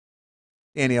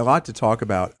Danny, a lot to talk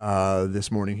about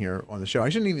this morning here on the show. I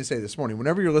shouldn't even say this morning.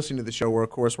 Whenever you're listening to the show,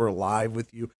 we're live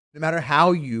with you. No matter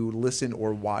how you listen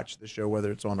or watch the show, whether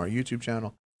it's on our YouTube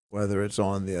channel, whether it's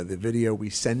on the video we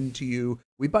send to you,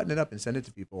 we button it up and send it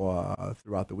to people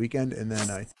throughout the weekend. And then,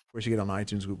 of course, you get on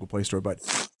iTunes, Google Play Store. But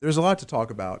there's a lot to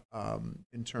talk about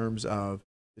in terms of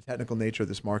the technical nature of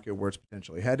this market, where it's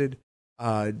potentially headed.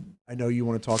 I know you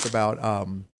want to talk about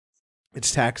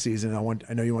it's tax season.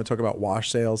 I know you want to talk about wash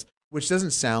sales, which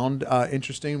doesn't sound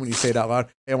interesting when you say it out loud.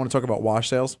 Hey, I want to talk about wash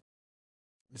sales.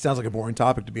 It sounds like a boring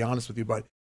topic, to be honest with you, but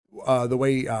the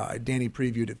way Danny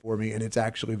previewed it for me, and it's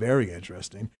actually very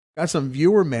interesting. Got some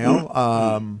viewer mail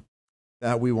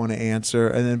that we want to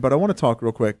answer, but I want to talk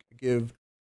real quick.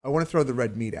 I want to throw the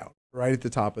red meat out right at the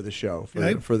top of the show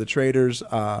for the traders,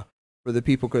 for the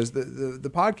people, because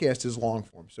the podcast is long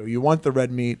form, so you want the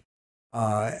red meat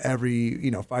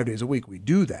every 5 days a week. We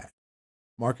do that.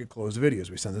 Market close videos.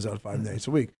 We send those out 5 days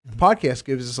a week. The podcast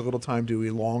gives us a little time to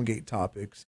elongate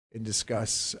topics and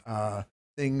discuss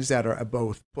things that are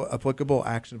both applicable,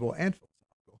 actionable, and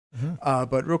philosophical.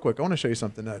 But real quick, I want to show you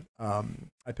something that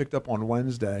I picked up on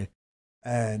Wednesday,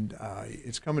 and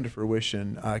it's coming to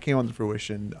fruition. It came on to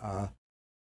fruition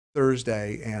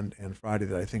Thursday and Friday,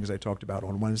 that I think, as I talked about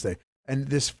on Wednesday. And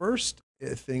this first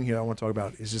thing here I want to talk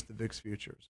about is just the VIX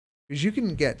futures, because you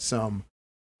can get some,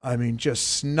 just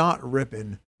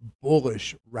snot-ripping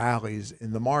bullish rallies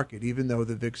in the market, even though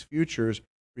the VIX futures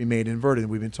remain inverted.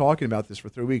 And we've been talking about this for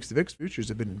 3 weeks. The VIX futures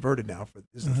have been inverted now for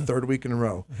this is the third week in a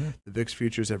row. The VIX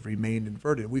futures have remained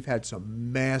inverted. We've had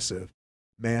some massive,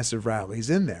 massive rallies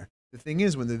in there. The thing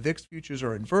is, when the VIX futures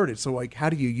are inverted, so like, how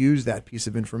do you use that piece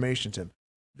of information, Tim?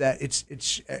 That it's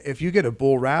if you get a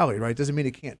bull rally, right, doesn't mean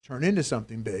it can't turn into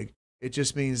something big. It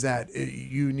just means that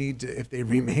you need to, if they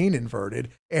remain inverted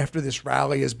after this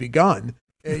rally has begun,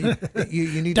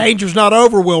 you need danger's not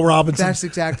over, Will Robinson. That's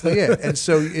exactly it. And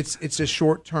so it's a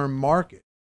short-term market,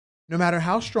 no matter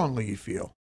how strongly you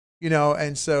feel,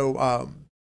 And so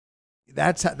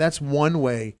that's one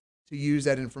way to use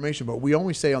that information. But we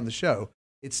always say on the show,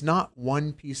 it's not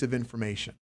one piece of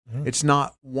information. It's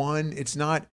not one.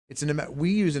 We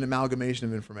use an amalgamation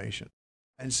of information.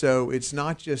 And so it's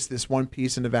not just this one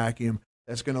piece in a vacuum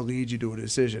that's going to lead you to a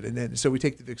decision. And then, so we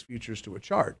take the VIX futures to a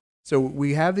chart. So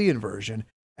we have the inversion,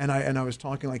 and I was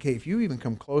talking like, hey, if you even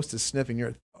come close to sniffing,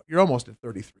 you're almost at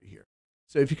 33 here.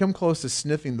 So if you come close to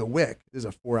sniffing the wick, this is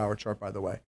a 4-hour chart, by the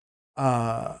way.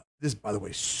 This, by the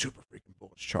way, super freaking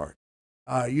bullish chart.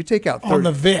 You take out 30, on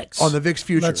the VIX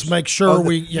futures. Let's make sure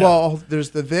Well,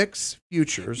 there's the VIX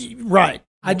futures. Right.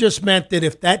 I just meant that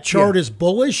if that chart is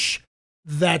bullish,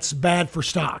 that's bad for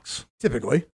stocks.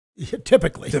 Typically.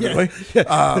 Typically.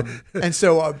 And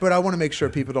so, but I want to make sure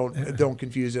people don't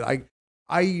confuse it.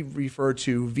 I refer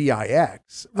to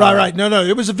VIX. Right. No.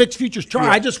 It was a VIX futures chart.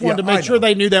 I just wanted to make sure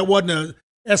they knew that wasn't a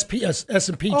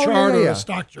S&P chart or a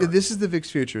stock chart. This is the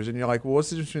VIX futures. And you're like, well, what's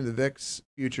the difference between the VIX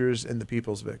futures and the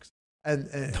People's VIX? And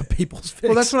the People's VIX.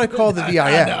 Well, that's what I call the VIX.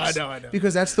 I know.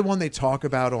 Because that's the one they talk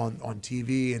about on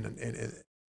TV. And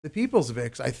the People's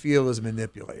VIX, I feel, is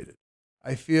manipulated.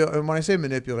 And when I say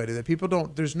manipulated, that people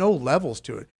there's no levels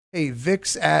to it. Hey,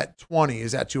 VIX at 20,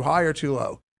 is that too high or too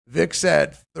low? VIX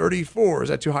at 34, is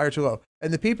that too high or too low?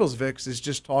 And the People's VIX is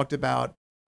just talked about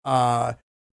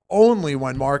only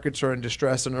when markets are in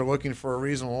distress and they're looking for a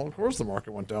reason. Well, of course the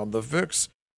market went down. The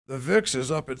VIX is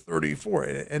up at 34.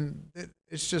 And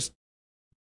it's just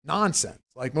nonsense.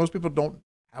 Like, most people don't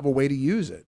have a way to use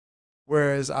it.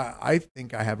 Whereas I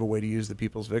think I have a way to use the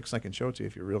People's VIX. I can show it to you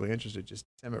if you're really interested. Just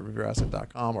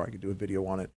tim@revereasset.com, or I could do a video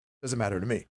on it. Doesn't matter to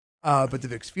me. But the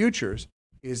VIX futures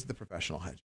is the professional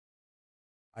hedge,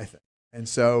 I think. And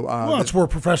so, it's where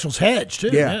professionals hedge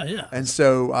too. Yeah. And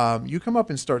so you come up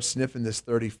and start sniffing this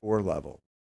 34 level.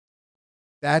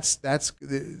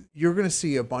 You're going to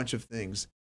see a bunch of things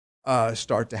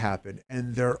start to happen,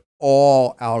 and they're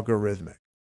all algorithmic.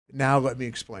 Now let me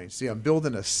explain. See, I'm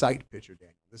building a sight picture,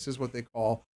 Daniel. This is what they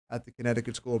call at the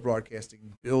Connecticut School of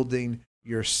Broadcasting, building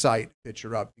your sight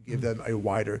picture up to give them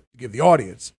to give the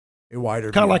audience a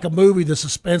wider kind of like a movie, the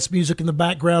suspense music in the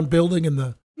background building and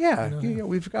the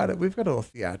we've got a little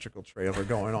theatrical trailer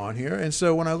going on here. And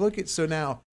so when I look at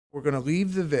now we're going to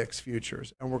leave the VIX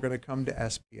futures and we're going to come to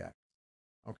SPX.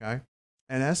 Okay?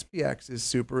 And SPX is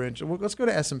super interesting. Well, let's go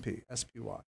to S&P,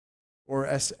 SPY,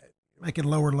 or making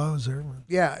lower lows there.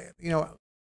 Yeah,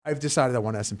 I've decided I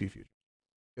want S&P futures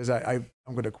because I'm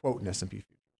going to quote an S&P future.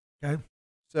 Okay.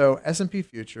 So S&P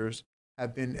futures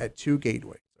have been at 2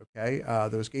 gateways. Okay,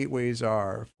 those gateways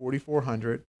are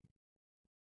 4,400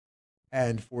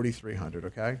 and 4,300.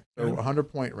 Okay, so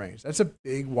 100-point range. That's a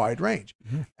big, wide range.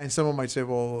 And someone might say,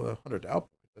 well, 100 out.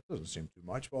 that doesn't seem too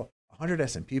much. Well, 100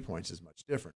 S&P points is much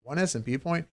different. One S&P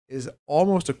point is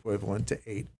almost equivalent to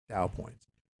 8 Dow points.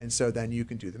 And so then you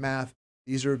can do the math.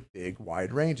 These are big,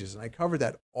 wide ranges. And I covered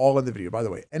that all in the video. By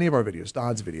the way, any of our videos,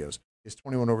 Don's videos, is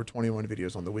 21/21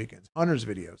 videos on the weekends. Hunter's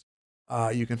videos,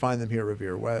 you can find them here at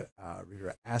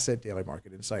Revere Asset Daily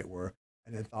Market Insight, where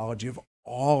an anthology of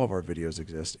all of our videos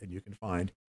exists. And you can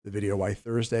find the video why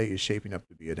Thursday is shaping up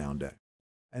to be a down day.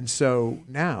 And so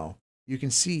now you can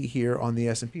see here on the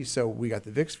S&P. So we got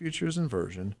the VIX futures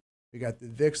inversion. We got the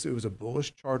VIX. It was a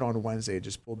bullish chart on Wednesday. It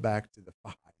just pulled back to the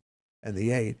 5 and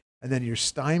the 8. And then you're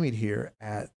stymied here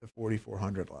at the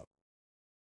 4,400 level.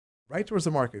 Right towards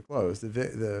the market close,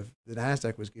 the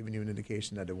NASDAQ was giving you an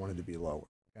indication that it wanted to be lower.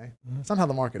 Okay, That's not how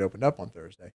the market opened up on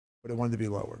Thursday, but it wanted to be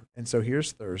lower. And so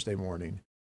here's Thursday morning,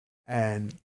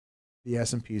 and the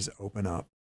S&Ps open up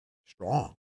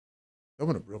strong. They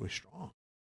open up really strong.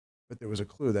 But there was a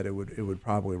clue that it would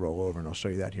probably roll over, and I'll show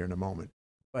you that here in a moment.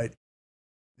 But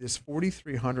this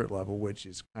 4,300 level, which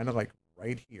is kind of like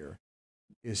right here,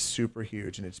 is super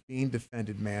huge, and it's being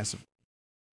defended massively.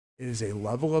 It is a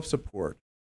level of support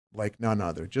like none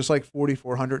other. Just like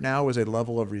 4,400 now is a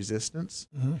level of resistance,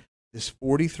 this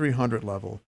 4,300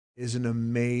 level is an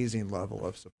amazing level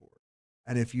of support.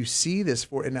 And if you see this,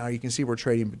 and now you can see we're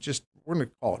trading, but we're going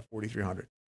to call it 4,300.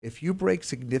 If you break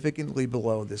significantly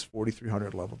below this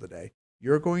 4,300 level today,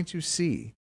 you're going to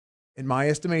see, in my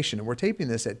estimation, and we're taping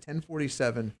this at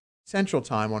 10:47 Central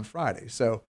Time on Friday.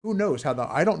 So who knows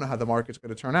I don't know how the market's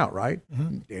going to turn out, right?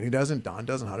 Danny doesn't, Don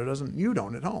doesn't, Hunter doesn't, you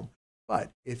don't at home.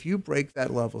 But if you break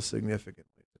that level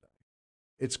significantly today,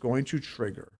 it's going to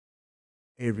trigger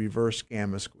a reverse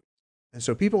gamma squeeze. And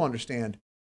so people understand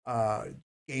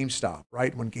Gamestop,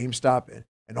 right? When Gamestop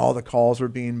and all the calls were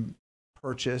being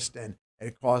purchased, and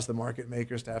it caused the market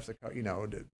makers to have to,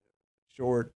 to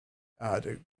short,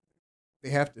 they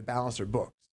have to balance their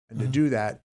books. And to do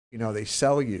that, they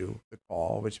sell you the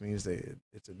call, which means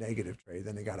it's a negative trade.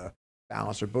 Then they got to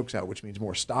balance their books out, which means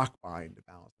more stock buying to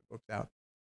balance the books out.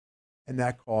 And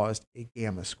that caused a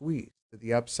gamma squeeze to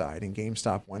the upside. And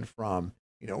GameStop went from,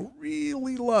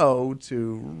 really low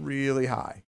to really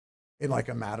high in like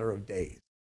a matter of days.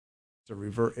 To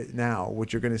revert it now,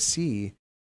 what you're going to see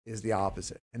is the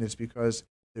opposite. And it's because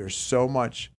there are so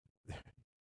many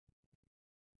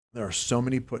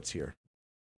puts here,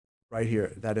 right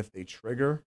here, that if they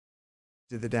trigger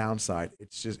to the downside,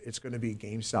 it's going to be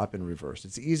GameStop in reverse.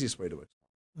 It's the easiest way to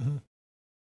explain.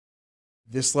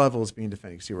 This level is being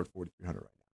defended. See, we're at 4,300 right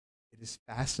now. It is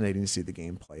fascinating to see the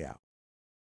game play out.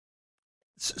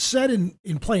 Said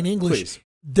in plain English, Please.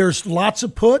 There's lots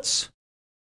of puts,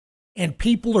 and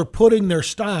people are putting their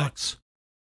stocks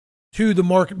to the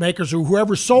market makers or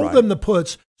whoever sold them the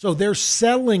puts, so they're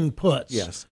selling puts.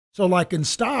 Yes. So like in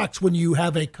stocks, when you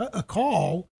have a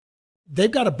call,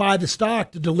 they've got to buy the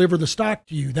stock to deliver the stock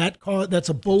to you. That's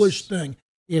a bullish thing.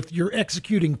 If you're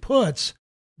executing puts,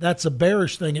 that's a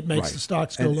bearish thing. It makes the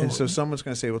stocks go lower. And so someone's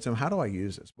going to say, well, Tim, how do I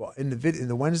use this? Well, in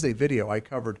the Wednesday video, I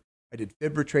did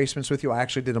fib retracements with you. I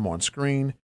actually did them on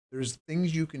screen. There's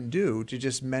things you can do to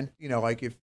just like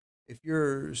if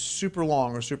you're super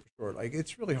long or super short, like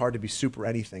it's really hard to be super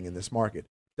anything in this market.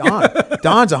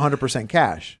 Don's 100%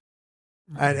 cash.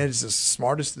 And it's the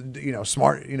smartest,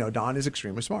 smart, Don is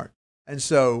extremely smart. And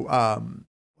so,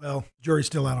 well, jury's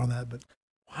still out on that, but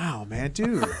wow, man,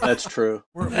 dude. That's true.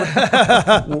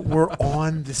 We're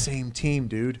on the same team,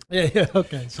 dude. Yeah,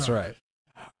 okay. That's right.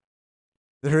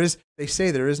 They say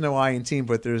there is no I in team,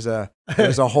 but there's a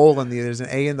hole there's an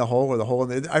A in the hole or the hole in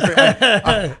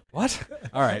the. What?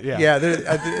 All right, yeah. Yeah, I forget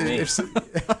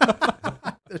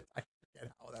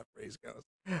how that phrase goes.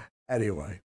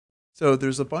 Anyway, so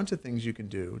there's a bunch of things you can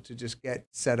do to just get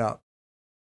set up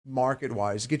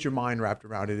market-wise, get your mind wrapped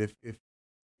around it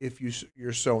if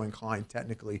you're so inclined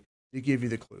technically to give you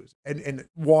the clues and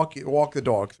walk the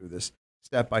dog through this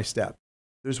step by step.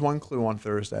 There's one clue on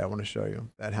Thursday I want to show you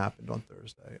that happened on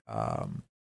Thursday.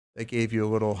 That gave you a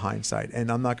little hindsight,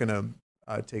 and I'm not going to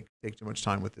take too much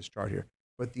time with this chart here.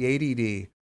 But the ADD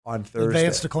on Thursday,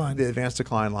 the advanced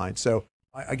decline line. So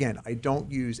I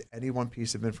don't use any one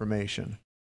piece of information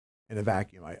in a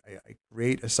vacuum. I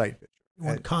create a sight picture. You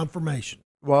want confirmation.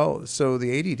 Well, so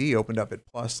the ADD opened up at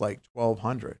plus like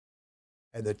 1,200,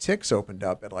 and the ticks opened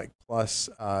up at like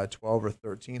plus 12 or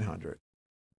 1,300.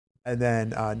 And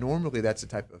then normally that's the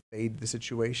type of fade the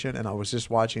situation. And I was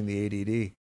just watching the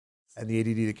ADD, and the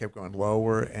ADD kept going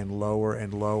lower and lower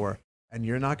and lower. And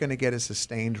you're not going to get a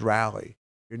sustained rally.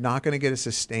 You're not going to get a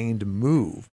sustained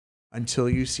move until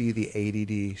you see the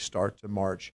ADD start to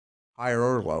march higher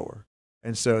or lower.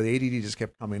 And so the ADD just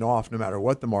kept coming off no matter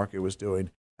what the market was doing.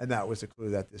 And that was a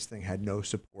clue that this thing had no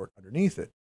support underneath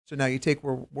it. So now you take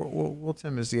well,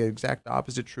 Tim, is the exact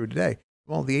opposite true today?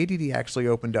 Well, the ADD actually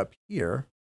opened up here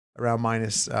around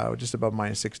just above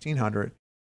minus 1600.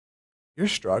 You're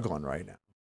struggling right now.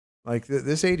 Like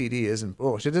this ADD isn't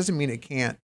bullish. It doesn't mean it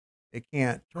can't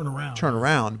turn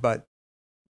around, but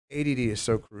ADD is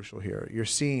so crucial here. You're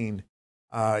seeing,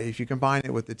 if you combine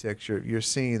it with the ticks, you're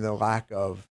seeing the lack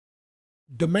of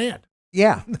demand.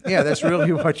 Yeah, that's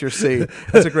really what you're seeing.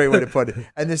 That's a great way to put it.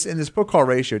 And this put call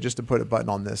ratio, just to put a button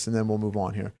on this, and then we'll move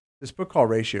on here. This put call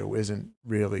ratio isn't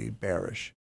really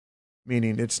bearish,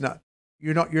 meaning it's not.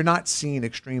 You're not seeing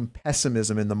extreme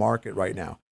pessimism in the market right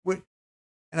now.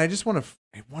 And I just want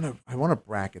to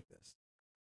bracket this.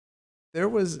 There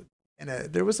was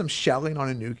some shelling on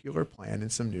a nuclear plant in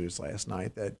some news last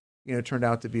night that turned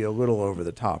out to be a little over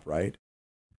the top, right?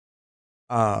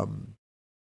 And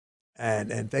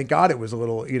thank God it was a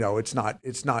little, it's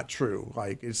not true.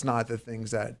 Like it's not the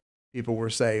things that people were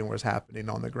saying was happening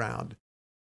on the ground.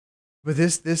 But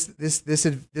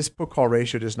this put call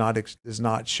ratio does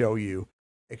not show you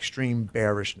extreme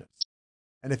bearishness.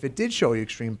 And if it did show you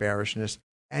extreme bearishness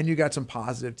and you got some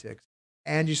positive ticks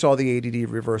and you saw the ADD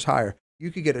reverse higher,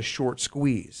 you could get a short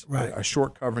squeeze, right? A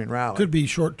short covering rally. Could be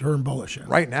short-term bullish. Yeah.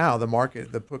 Right now, the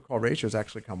market, the put call ratio has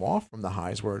actually come off from the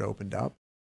highs where it opened up.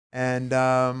 And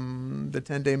the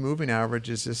 10-day moving average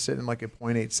is just sitting like at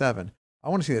 0.87. I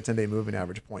want to see that 10-day moving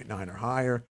average 0.9 or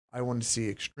higher. I want to see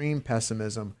extreme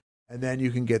pessimism. And then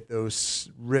you can get those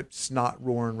ripped,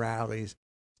 snot-roaring rallies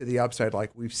to the upside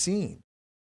like we've seen.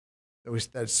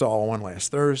 That saw one last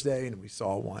Thursday, and we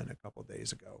saw one a couple of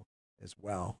days ago as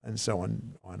well, and so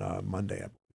on Monday.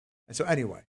 And so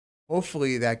anyway,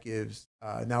 hopefully that gives,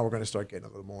 now we're going to start getting a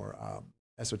little more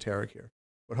esoteric here.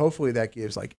 But hopefully that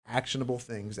gives like actionable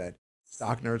things that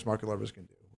stock nerds, market lovers can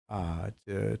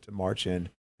do to march in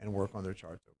and work on their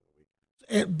charts over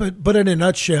the weekend. But in a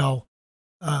nutshell,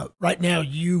 right now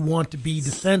you want to be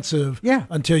defensive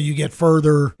until you get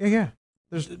further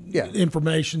There's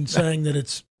information saying that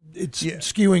it's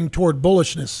skewing toward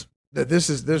bullishness.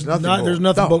 There's nothing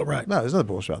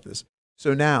bullish about this.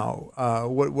 So now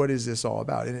what is this all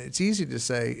about? And it's easy to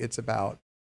say it's about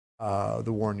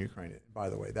the war in Ukraine. By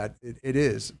the way, that it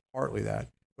is partly that,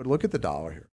 but look at the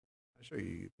dollar here. I'll show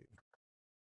you.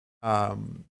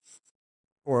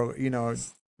 Or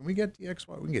can we get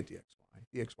DXY? We can get DXY.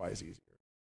 DXY is easier.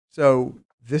 So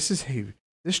this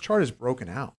chart is broken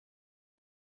out.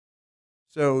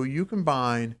 So you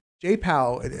combine Jay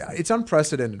Powell. It's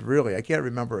unprecedented, really. I can't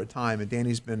remember a time, and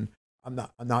Danny's been. I'm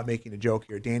not making a joke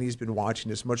here. Danny's been watching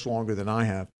this much longer than I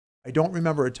have. I don't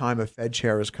remember a time a Fed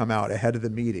chair has come out ahead of the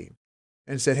meeting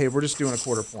and said, "Hey, we're just doing a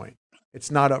quarter point.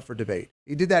 It's not up for debate."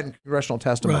 He did that in congressional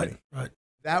testimony. Right.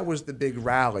 That was the big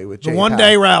rally with Jay the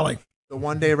one-day rally. The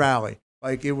one-day rally.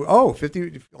 Like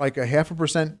 50, like a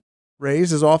 0.5%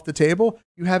 raise is off the table.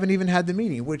 You haven't even had the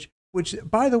meeting. Which,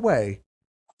 by the way,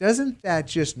 doesn't that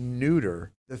just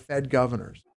neuter the Fed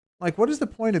governors? Like, what is the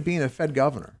point of being a Fed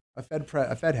governor, a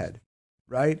Fed head,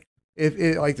 right?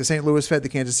 If like the St. Louis Fed, the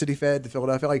Kansas City Fed, the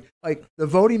Philadelphia, like the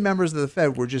voting members of the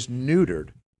Fed were just neutered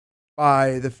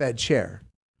by the Fed chair.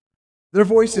 Their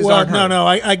voices aren't heard. No,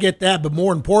 I get that, but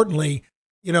more importantly,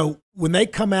 when they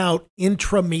come out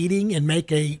intra-meeting and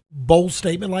make a bold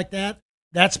statement like that,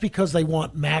 that's because they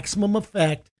want maximum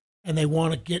effect and they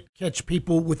want to catch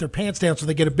people with their pants down so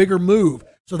they get a bigger move.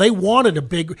 So they wanted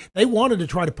to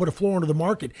try to put a floor into the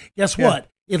market. Guess what?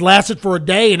 It lasted for a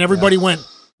day and everybody went,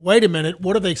 wait a minute,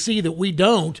 what do they see that we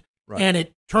don't? Right. And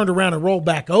it turned around and rolled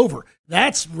back over.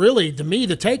 That's really, to me,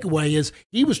 the takeaway is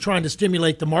he was trying to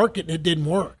stimulate the market and it didn't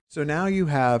work. So now you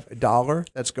have a dollar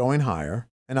that's going higher,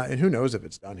 and who knows if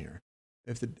it's done here.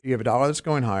 You have a dollar that's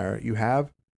going higher, you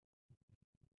have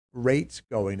rates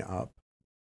going up,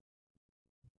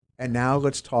 and now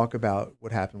let's talk about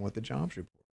what happened with the jobs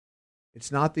report.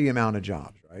 It's not the amount of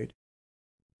jobs, right?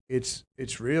 It's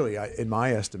really, in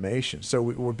my estimation. So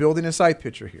we're building a sight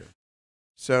picture here.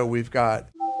 So we've got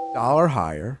dollar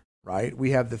higher, right?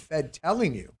 We have the Fed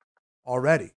telling you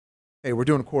already, hey, we're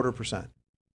doing 0.25%,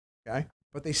 okay?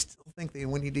 But they still think we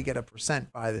need to get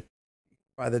 1%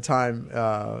 by the time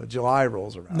July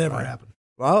rolls around. Never right? happened.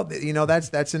 Well,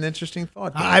 that's an interesting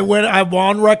thought. I'm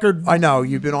on record. I know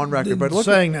you've been on record, but look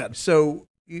saying that. So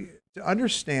to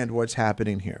understand what's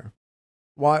happening here,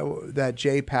 why that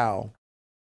Jay Powell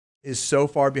is so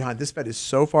far behind. This Fed is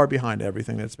so far behind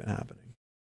everything that's been happening.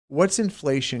 What's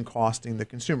inflation costing the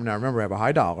consumer? Now, remember, we have a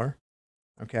high dollar,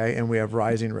 okay, and we have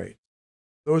rising rates.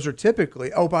 Those are typically,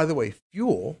 by the way,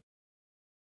 fuel.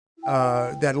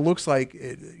 That looks like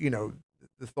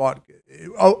the thought,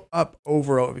 up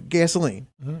over gasoline,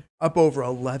 up over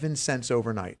 11 cents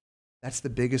overnight. That's the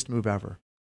biggest move ever.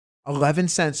 11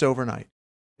 cents overnight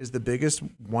is the biggest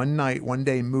one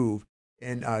day move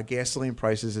in gasoline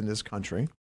prices in this country.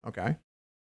 Okay.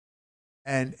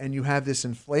 And you have this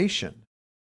inflation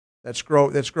that's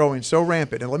growing so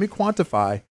rampant. And let me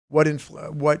quantify what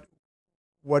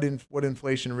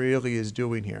inflation really is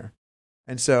doing here.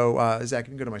 And so, Zach,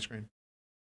 you can go to my screen.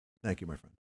 Thank you, my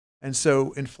friend. And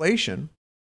so inflation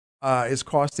is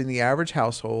costing the average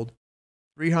household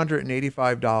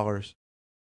 $385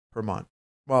 per month.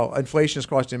 Well, inflation is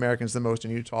costing Americans the most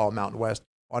in Utah and Mountain West,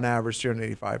 on average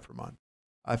 $385 per month.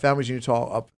 Families in Utah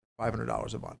up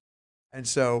 $500 a month. And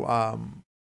so,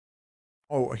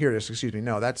 oh, here it is. Excuse me.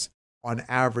 No, that's on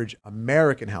average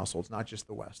American households, not just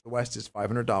the West. The West is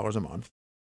 $500 a month.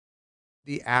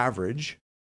 The average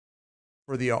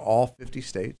for the all 50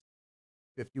 states,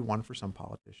 51 for some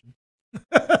politicians.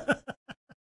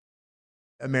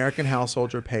 American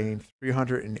households are paying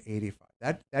 $385.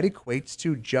 That equates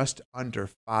to just under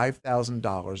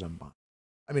 $5,000 a month.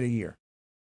 I mean, a year.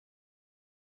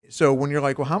 So when you're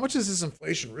like, well, how much does this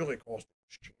inflation really cost?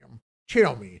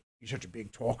 Tell me, you're such a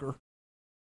big talker.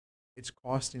 It's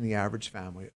costing the average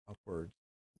family upwards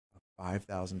of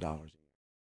 $5,000 a year.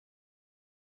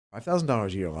 $5,000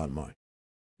 a year, a lot of money.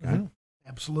 Okay? Mm-hmm.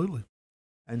 Absolutely.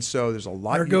 And so there's a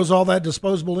lot. There goes all that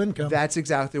disposable income. That's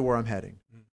exactly where I'm heading.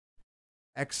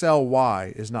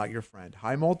 XLY is not your friend.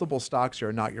 High multiple stocks here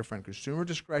are not your friend. Consumer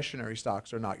discretionary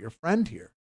stocks are not your friend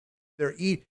here. They're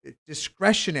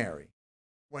discretionary.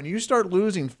 When you start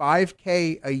losing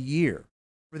 $5K a year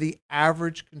for the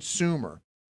average consumer,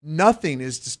 nothing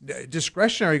is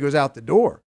discretionary, goes out the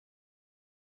door.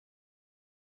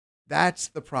 That's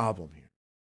the problem here.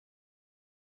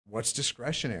 What's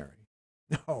discretionary?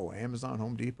 No, Amazon,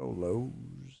 Home Depot,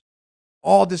 Lowe's,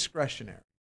 all discretionary.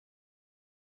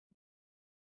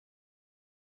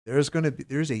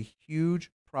 There's a huge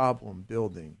problem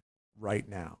building right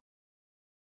now.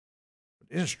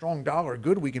 Is a strong dollar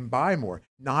good? We can buy more.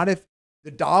 Not if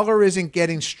the dollar isn't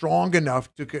getting strong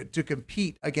enough to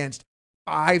compete against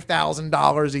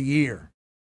 $5,000 a year.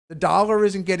 The dollar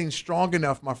isn't getting strong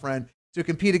enough, my friend, to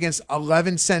compete against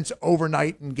 11 cents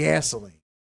overnight in gasoline.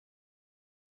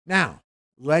 Now,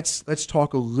 let's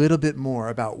talk a little bit more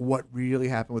about what really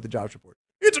happened with the jobs report.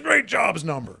 It's a great jobs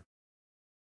number.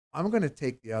 I'm going to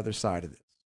take the other side of this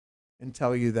and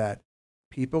tell you that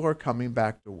people are coming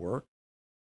back to work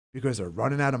because they're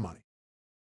running out of money.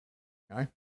 Okay?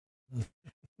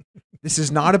 This is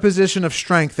not a position of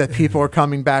strength that people are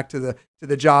coming back to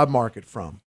the job market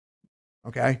from.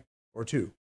 Okay? Or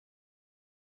to.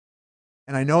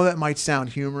 And I know that might sound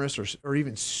humorous or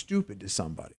even stupid to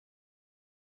somebody.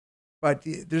 But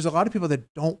there's a lot of people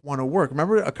that don't want to work.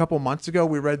 Remember a couple months ago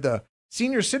we read the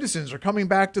senior citizens are coming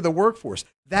back to the workforce.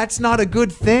 That's not a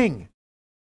good thing.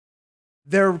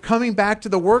 They're coming back to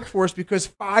the workforce because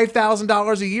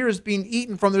 $5,000 a year is being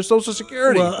eaten from their Social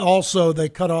Security. Well, also they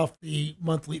cut off the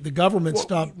government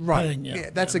stopped paying.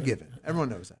 Yeah, that's a given. Everyone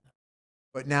knows that.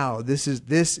 But now this is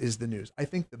the news. I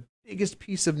think the biggest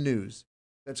piece of news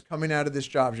that's coming out of this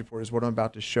jobs report is what I'm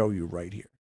about to show you right here.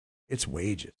 It's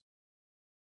wages.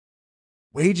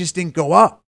 Wages didn't go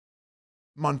up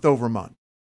month over month.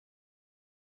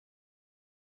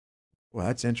 Well,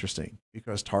 that's interesting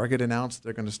because Target announced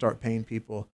they're going to start paying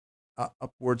people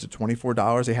upwards of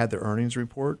 $24. They had their earnings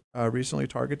report recently.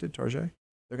 Target. They're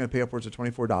going to pay upwards of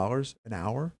 $24 an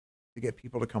hour to get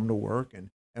people to come to work.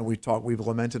 And we've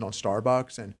lamented on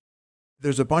Starbucks, and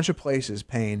there's a bunch of places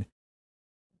paying.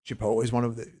 Chipotle is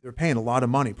they're paying a lot of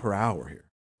money per hour here.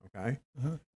 Okay,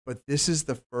 but this is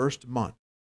the first month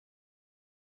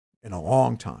in a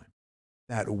long time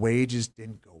that wages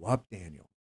didn't go up, Daniel.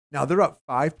 Now, they're up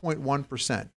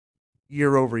 5.1%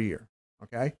 year over year,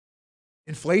 okay?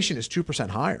 Inflation is 2%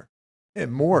 higher,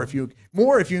 and more if you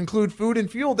include food and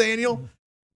fuel, Daniel.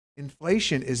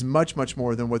 Inflation is much, much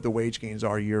more than what the wage gains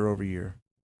are year over year.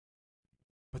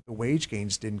 But the wage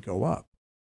gains didn't go up.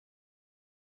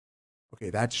 Okay,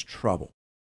 that's trouble.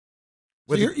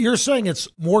 So you're saying it's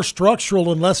more structural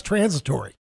and less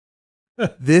transitory.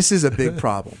 This is a big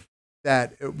problem.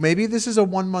 That maybe this is a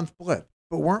 1 month blip.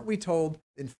 But weren't we told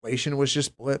inflation was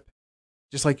just blip?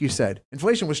 Just like you said,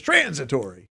 inflation was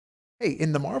transitory. Hey,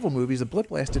 in the Marvel movies, a blip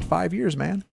lasted 5 years,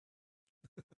 man.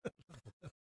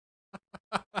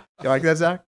 You like that,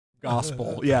 Zach?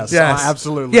 Gospel. Yes.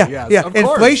 Absolutely. Yeah. Yes. Of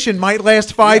course. Inflation might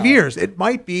last 5 years. It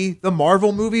might be the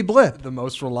Marvel movie blip. The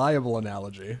most reliable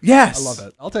analogy. Yes. I love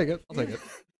it. I'll take it.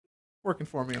 Working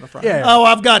for me on a Friday. Yeah. Oh,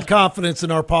 I've got confidence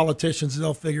in our politicians.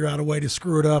 They'll figure out a way to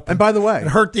screw it up. And by the way, and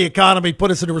hurt the economy,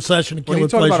 put us in a recession, and kill when you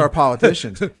inflation. talk about our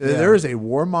politicians, there is a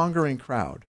warmongering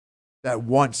crowd that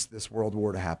wants this world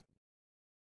war to happen.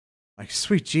 Like,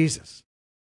 sweet Jesus.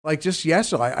 Like just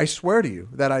yesterday, I swear to you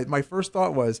that my first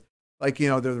thought was like, you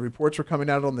know, the reports were coming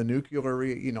out on the nuclear,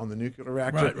 on the nuclear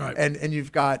reactor, Right. and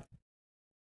you've got,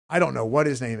 I don't know what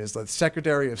his name is, the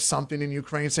secretary of something in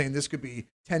Ukraine saying this could be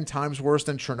 10 times worse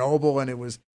than Chernobyl, and it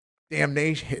was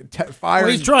damnation, fire.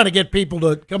 Well, he's trying to get people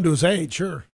to come to his aid,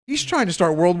 sure. He's trying to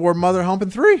start World War Mother Humping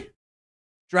 3.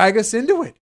 Drag us into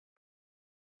it.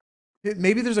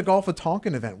 Maybe there's a Gulf of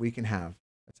Tonkin event we can have.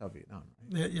 That's how Vietnam.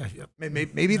 Right? Yeah.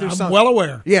 Maybe there's I'm well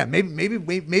aware. Yeah, maybe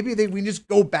we just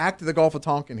go back to the Gulf of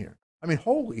Tonkin here. I mean,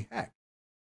 holy heck.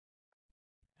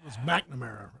 It was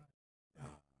McNamara.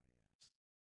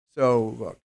 So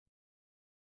look,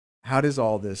 how does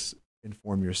all this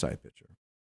inform your site picture?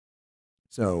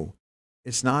 So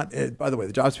it's not. By the way,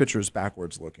 the jobs picture is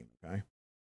backwards looking. Okay,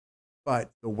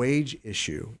 but the wage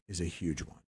issue is a huge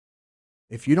one.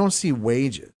 If you don't see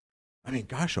wages, I mean,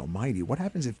 gosh almighty, what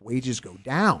happens if wages go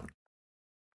down?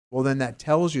 Well, then that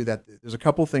tells you that there's a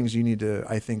couple things you need to,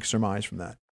 I think, surmise from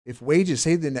that. If wages,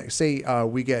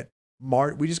 we get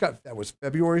March, we just got, that was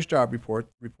February's job report,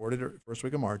 reported first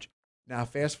week of March. Now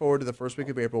fast forward to the first week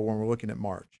of April when we're looking at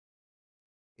March.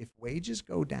 If wages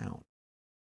go down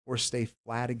or stay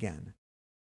flat again,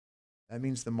 that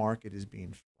means the market is being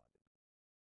flooded.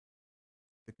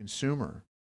 The consumer,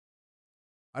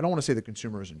 I don't want to say the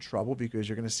consumer is in trouble because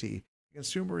you're going to see the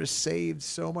consumer has saved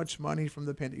so much money from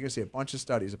the pandemic. You're going to see a bunch of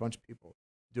studies, a bunch of people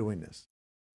doing this.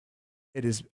 It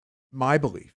is my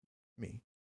belief,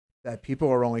 that people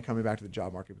are only coming back to the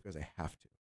job market because they have to.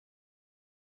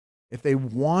 If they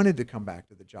wanted to come back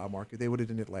to the job market, they would have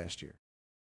done it last year.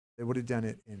 They would have done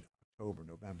it in October,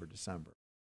 November, December.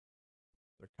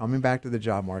 They're coming back to the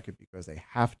job market because they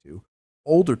have to.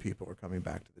 Older people are coming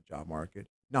back to the job market,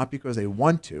 not because they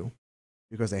want to,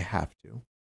 because they have to.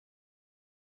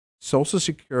 Social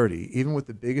Security, even with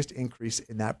the biggest increase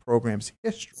in that program's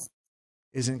history,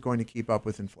 isn't going to keep up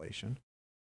with inflation.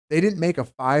 They didn't make a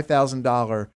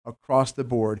 $5,000 across the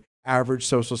board average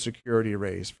Social Security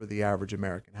raise for the average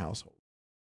American household.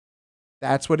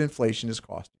 That's what inflation is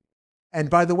costing. And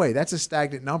by the way, that's a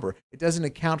stagnant number. It doesn't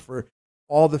account for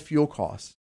all the fuel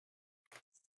costs.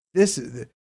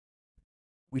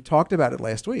 We talked about it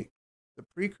last week, the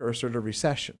precursor to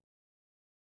recession.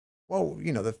 Well,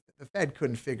 you know, the Fed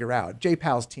couldn't figure out, Jay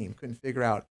Powell's team couldn't figure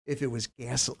out if it was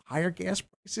higher gas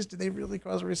prices, did they really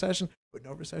cause a recession? But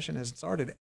no recession hasn't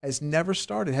started, has never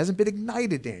started, hasn't been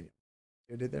ignited, Daniel.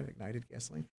 Did that ignited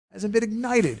gasoline? Hasn't been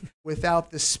ignited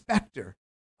without the specter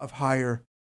of higher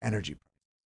energy prices.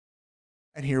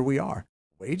 And here we are.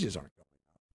 Wages aren't going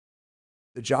up.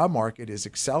 The job market is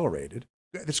accelerated.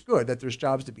 It's good that there's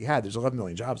jobs to be had. There's 11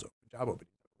 million job openings,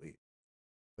 I believe.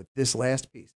 But this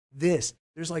last piece, there's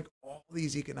like all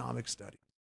these economic studies,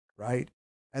 right?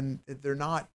 And they're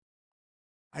not,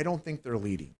 I don't think they're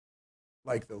leading.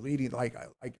 I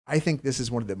think this is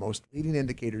one of the most leading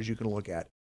indicators you can look at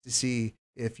to see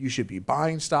if you should be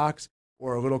buying stocks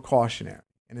or a little cautionary.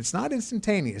 And it's not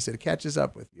instantaneous. It catches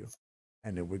up with you.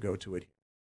 And then we go to it here.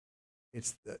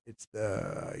 It's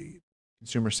the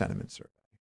consumer sentiment survey.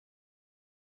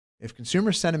 If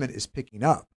consumer sentiment is picking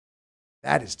up,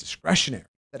 that is discretionary.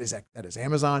 That is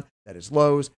Amazon, that is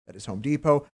Lowe's, that is Home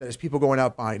Depot, that is people going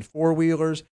out buying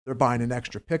four-wheelers. They're buying an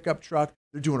extra pickup truck.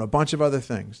 They're doing a bunch of other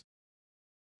things.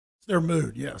 It's their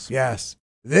mood, yes. Yes,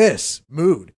 this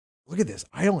mood. Look at this.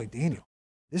 Daniel,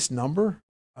 this number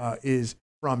is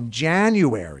from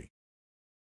January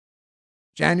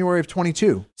of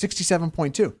 22,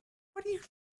 67.2. What do you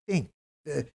think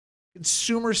the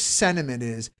consumer sentiment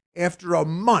is after a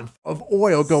month of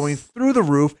oil going through the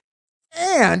roof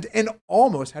and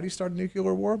almost, how do you start a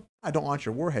nuclear war? I don't launch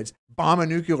your warheads, bomb a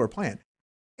nuclear plant,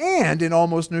 and an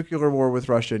almost nuclear war with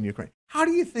Russia and Ukraine. How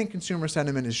do you think consumer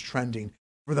sentiment is trending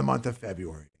for the month of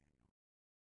February?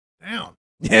 Down.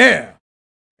 Yeah.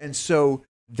 And so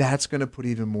that's going to put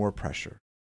even more pressure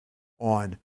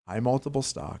on high multiple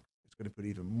stock. It's going to put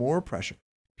even more pressure.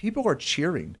 People are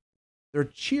cheering. They're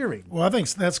cheering. Well, I think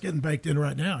that's getting baked in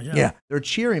right now. Yeah. Yeah. They're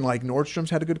cheering like Nordstrom's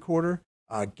had a good quarter.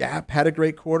 Gap had a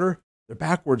great quarter. They're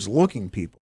backwards looking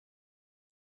people.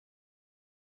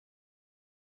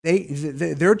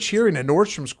 They're cheering a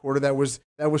Nordstrom's quarter that was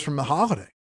from the holiday.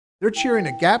 They're cheering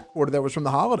a Gap quarter that was from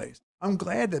the holidays. I'm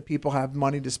glad that people have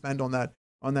money to spend on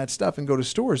that stuff and go to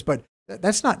stores, but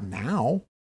that's not now.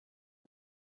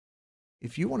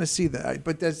 If you want to see that,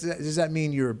 but does that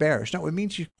mean you're bearish? No, it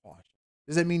means you're cautious.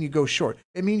 Does that mean you go short?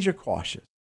 It means you're cautious.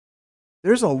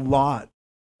 There's a lot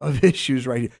of issues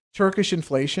right here. Turkish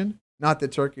inflation, not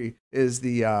that Turkey is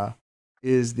the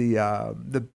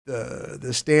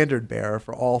standard bearer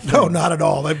for all things. No, not at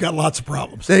all. They've got lots of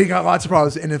problems. They got lots of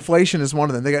problems, and inflation is one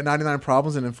of them. They got 99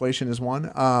 problems, and inflation is one.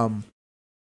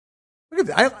 Look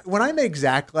at that. When I make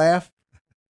Zach laugh,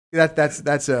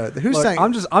 that's who's Look, saying?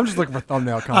 I'm just looking for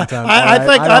thumbnail content. I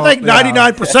think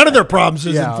 99% of their problems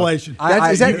is inflation.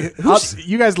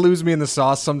 You guys lose me in the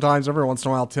sauce sometimes. Every once in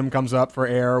a while, Tim comes up for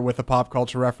air with a pop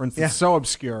culture reference. It's so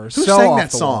obscure. Who so sang off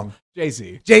that the song? wall.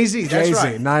 Jay-Z. Jay-Z. That's Jay-Z.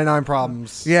 right. 99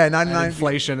 problems. Yeah, 99. And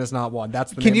inflation is not one.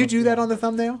 That's the. Can name you of do that on the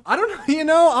thumbnail? I don't know. You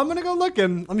know, I'm gonna go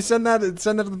looking. Let me send that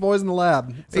to the boys in the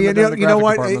lab. You know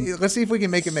what? Let's see if we can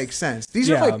make it make sense. These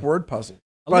are like word puzzles.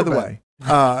 By the way,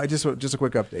 just a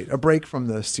quick update. A break from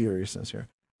the seriousness here.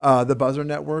 The Buzzer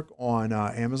Network on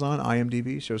Amazon,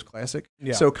 IMDb shows classic.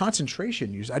 Yeah. So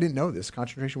concentration use. I didn't know this.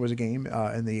 Concentration was a game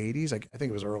in the 80s. I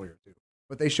think it was earlier too.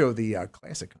 But they show the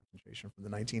classic concentration from the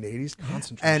 1980s.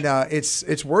 And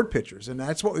it's word pictures. And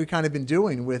that's what we've kind of been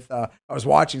doing with, I was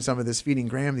watching some of this Feeding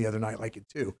Graham the other night, like it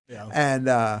too.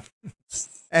 Yeah.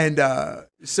 And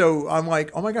so I'm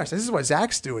like, oh my gosh, this is what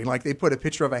Zach's doing. Like they put a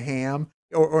picture of a ham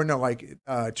or no, like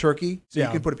turkey. So you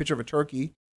can put a picture of a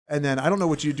turkey. And then I don't know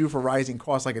what you do for rising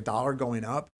costs, like $1 going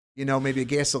up. You know, maybe a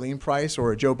gasoline price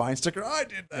or a Joe Biden sticker. Oh, I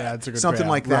did that. Yeah, it's a good something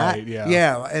like that. Right,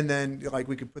 yeah. And then like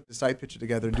we could put the side picture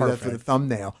together and do that for the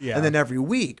thumbnail. Yeah. And then every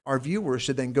week our viewers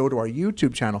should then go to our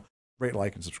YouTube channel, rate,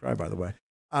 like, and subscribe, by the way.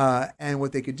 And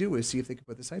what they could do is see if they could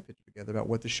put the side picture together about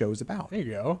what the show's about. There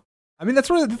you go. I mean, that's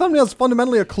what the thumbnail is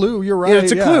fundamentally a clue. You're right. Yeah,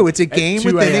 it's a clue. It's a game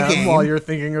within a game. While you're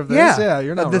thinking of this,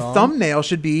 you're not the wrong. thumbnail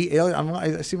should be.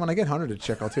 I see when I get Hunter to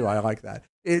check out too. I like that.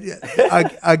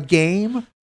 A game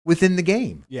within the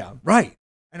game. Yeah. Right.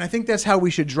 And I think that's how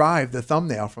we should drive the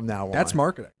thumbnail from now on. That's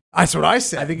marketing. That's what I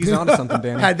said. I think he's onto something,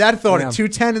 Danny. Had that thought at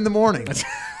 2:10 in the morning.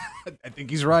 I think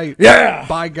he's right. Yeah.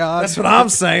 By God. That's what I'm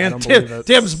saying.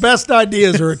 Tim's best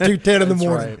ideas are at 2:10 in the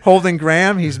morning. Right. Holding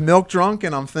Graham, he's milk drunk,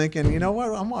 and I'm thinking, you know what?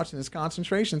 I'm watching this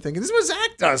concentration thinking, this is what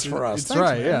Zach does for us. That's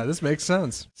right. Man. Yeah, this makes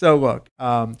sense. So look,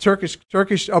 Turkish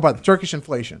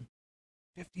inflation,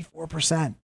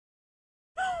 54%.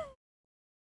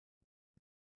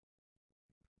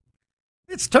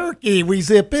 It's Turkey. We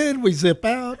zip in, we zip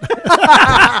out.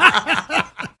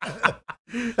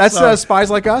 That's Spies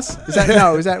Like Us. Is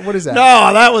that what is that?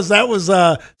 No, that was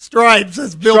Stripes.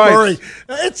 That's Bill Murray.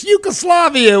 It's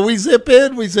Yugoslavia. We zip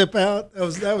in, we zip out.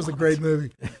 That was a great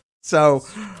movie. So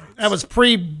that was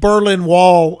pre-Berlin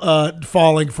Wall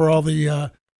falling for all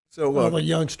the all the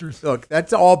youngsters. Look,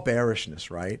 that's all bearishness,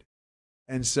 right?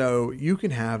 And so you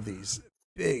can have these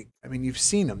big. I mean, you've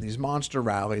seen them. These monster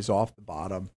rallies off the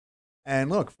bottom.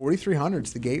 And look, 4,300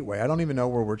 is the gateway. I don't even know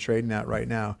where we're trading at right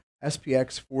now.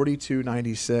 SPX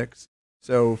 42.96.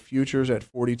 So futures at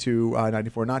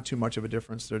 42.94. Not too much of a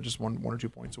difference. They're just one or 2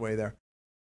 points away there.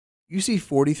 You see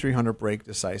 4,300 break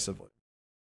decisively.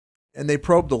 And they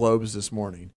probed the lobes this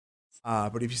morning.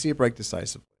 But if you see it break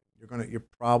decisively, you're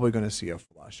probably gonna see a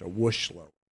flush, a whoosh low.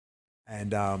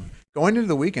 And going into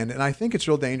the weekend, and I think it's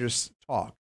real dangerous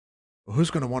talk. Well,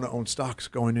 who's going to want to own stocks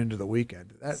going into the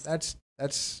weekend?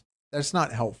 That's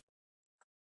not helpful.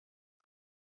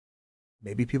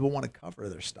 Maybe people want to cover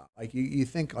their stock. Like you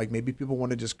think like maybe people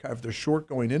want to just cover. If they're short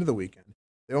going into the weekend,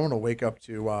 they don't want to wake up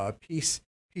to peace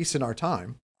in our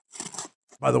time.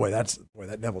 By the way,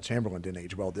 that Neville Chamberlain didn't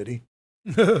age well, did he?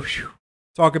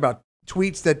 Talk about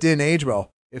tweets that didn't age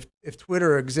well. If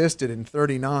Twitter existed in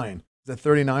 39, is that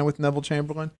 39 with Neville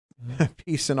Chamberlain?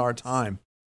 Peace in our time.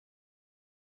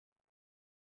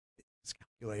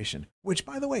 Miscalculation, which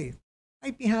by the way,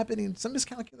 might be happening. Some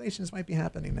miscalculations might be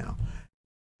happening now.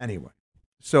 Anyway,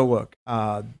 so look,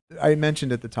 I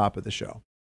mentioned at the top of the show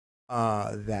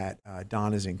that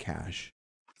Don is in cash.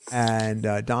 And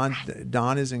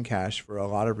Don is in cash for a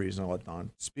lot of reasons. I'll let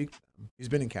Don speak to them. He's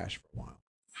been in cash for a while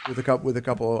with a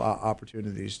couple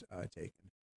opportunities taken.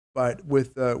 But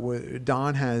with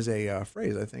Don has a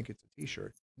phrase. I think it's a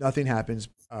T-shirt. Nothing happens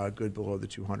good below the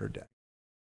 200 day.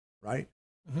 Right?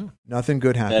 Mm-hmm. Nothing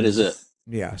good happens. That is it.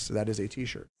 Yeah, so that is a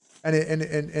T-shirt. And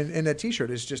that T-shirt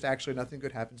is just actually nothing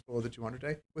good happens below the 200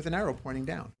 day with an arrow pointing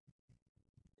down.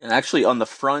 And actually, on the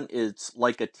front, it's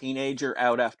like a teenager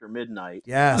out after midnight.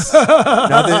 Yes.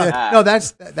 No,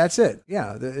 that's it.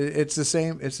 Yeah, it's the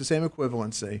same. It's the same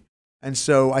equivalency. And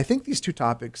so I think these two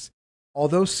topics,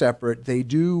 although separate, they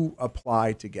do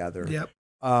apply together. Yep.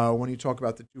 When you talk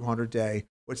about the 200 day,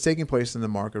 what's taking place in the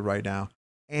market right now,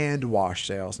 and wash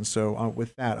sales. And so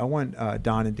with that, I want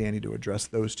Don and Danny to address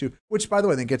those two, which, by the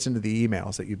way, then gets into the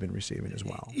emails that you've been receiving as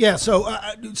well. Yeah. So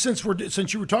since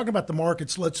you were talking about the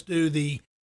markets, let's do the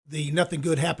nothing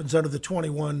good happens under the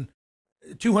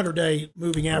 200-day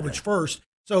moving average first.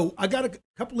 So I got a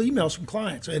couple of emails from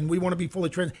clients, and we want to be fully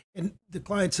transparent. And the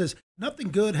client says, nothing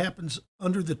good happens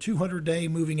under the 200-day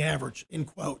moving average, in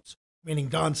quotes, meaning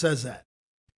Don says that.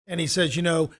 And he says,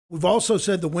 we've also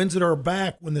said the wins that are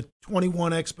back when the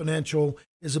 21 exponential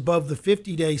is above the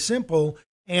 50-day simple,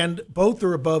 and both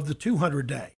are above the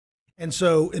 200-day. And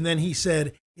then he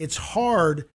said, it's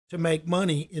hard to make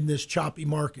money in this choppy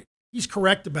market. He's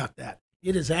correct about that.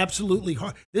 It is absolutely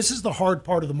hard. This is the hard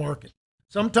part of the market.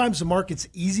 Sometimes the market's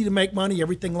easy to make money,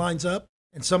 everything lines up,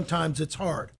 and sometimes it's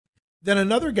hard. Then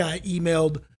another guy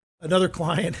emailed another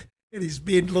client, and he's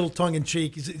being a little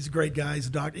tongue-in-cheek. He's a great guy. He's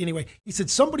a doctor. Anyway, he said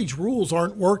somebody's rules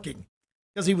aren't working,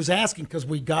 because he was asking, because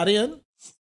we got in,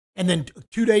 and then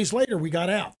 2 days later we got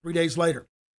out, 3 days later.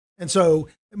 And so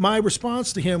my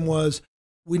response to him was,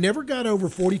 we never got over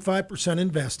 45%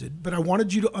 invested, but I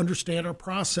wanted you to understand our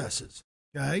processes,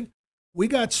 okay? We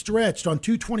got stretched on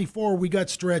 224. We got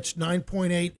stretched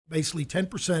 9.8, basically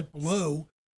 10% below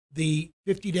the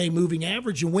 50-day moving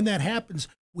average. And when that happens,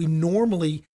 we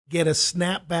normally get a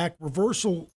snapback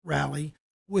reversal rally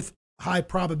with high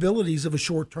probabilities of a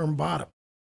short-term bottom.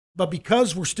 But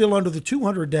because we're still under the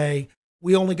 200-day,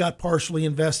 we only got partially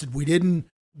invested. We didn't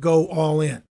go all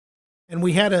in. And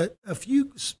we had a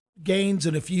few gains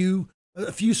and a few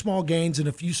small gains and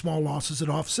a few small losses that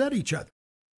offset each other.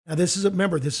 Now, this is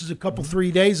a couple,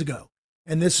 3 days ago.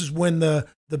 And this is when the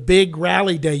big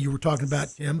rally day you were talking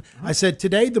about, Tim. I said,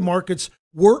 today the markets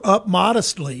were up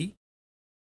modestly.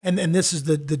 And this is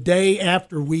the day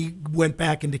after we went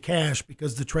back into cash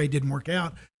because the trade didn't work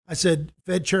out. I said,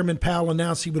 Fed Chairman Powell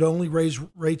announced he would only raise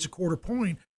rates a quarter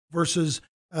point versus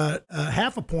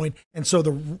half a point. And so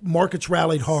the markets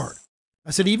rallied hard. I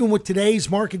said, even with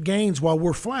today's market gains, while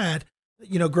we're flat,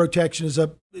 growth action is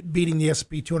up, beating the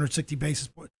S&P 260 basis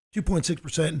point,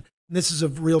 2.6%. And this is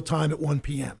of real time at 1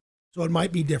 p.m. So it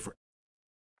might be different.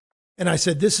 And I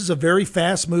said, this is a very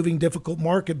fast moving, difficult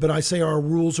market, but I say our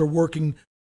rules are working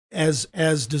as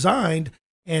designed.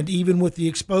 And even with the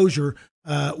exposure,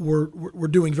 we're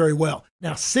doing very well.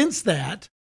 Now, since that,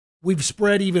 we've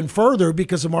spread even further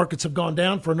because the markets have gone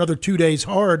down for another 2 days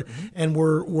hard, and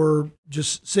we're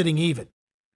just sitting even.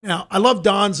 Now, I love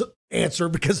Don's answer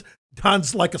because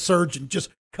Don's like a surgeon, just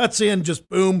cuts in, just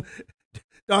boom.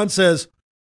 Don says,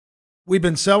 we've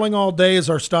been selling all day as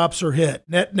our stops are hit.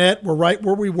 Net, we're right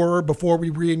where we were before we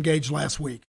re-engaged last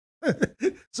week.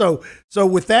 So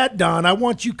with that, Don, I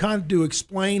want you kind of to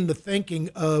explain the thinking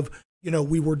of,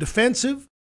 we were defensive,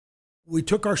 we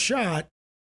took our shot,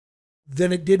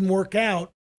 then it didn't work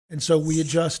out, and so we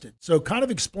adjusted. So kind of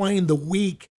explain the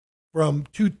week from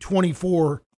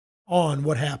 224 on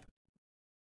what happened.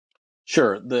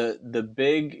 Sure.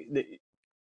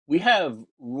 We have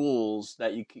rules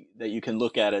that you can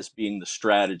look at as being the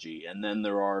strategy, and then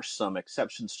there are some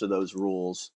exceptions to those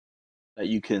rules that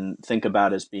you can think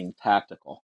about as being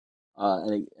tactical.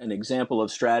 An example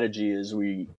of strategy is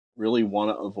we really want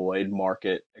to avoid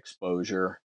market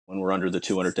exposure when we're under the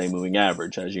 200-day moving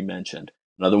average, as you mentioned.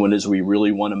 Another one is we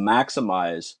really want to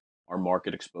maximize our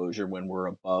market exposure when we're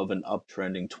above an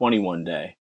uptrending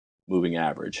 21-day moving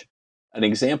average. An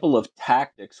example of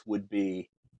tactics would be,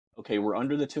 okay, we're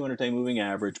under the 200-day moving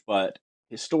average, but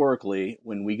historically,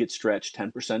 when we get stretched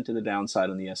 10% to the downside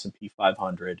on the S&P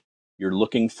 500, you're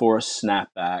looking for a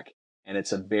snapback, and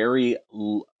it's a very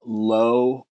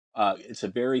low, it's a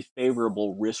very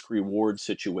favorable risk-reward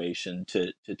situation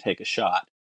to take a shot.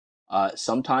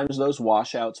 Sometimes those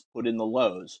washouts put in the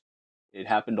lows. It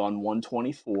happened on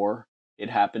 124. It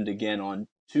happened again on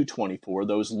 224.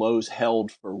 Those lows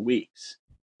held for weeks.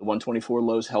 The 124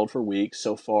 lows held for weeks.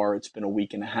 So far, it's been a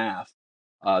week and a half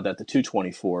that the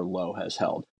 224 low has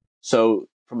held. So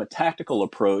from a tactical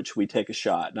approach, we take a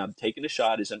shot. Now, taking a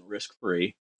shot isn't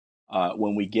risk-free.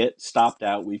 When we get stopped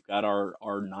out, we've got our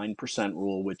 9%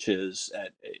 rule, which is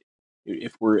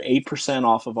if we're 8%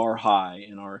 off of our high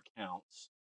in our accounts,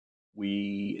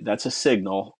 that's a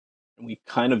signal, and we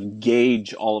kind of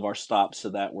gauge all of our stops so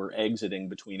that we're exiting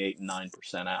between 8 and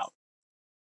 9% out.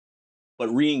 But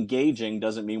re-engaging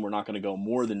doesn't mean we're not going to go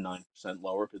more than 9%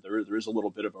 lower, because there is a little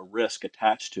bit of a risk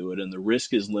attached to it, and the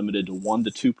risk is limited to 1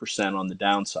 to 2% on the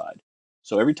downside.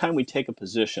 So every time we take a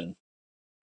position,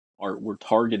 we're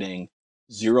targeting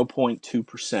 0.2%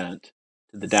 to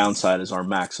the downside as our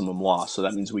maximum loss. So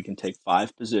that means we can take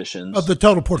 5 positions of the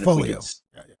total portfolio.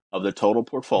 Of the total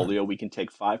portfolio, we can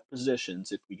take 5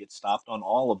 positions. If we get stopped on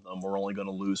all of them, we're only going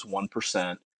to lose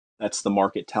 1%. That's the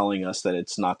market telling us that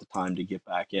it's not the time to get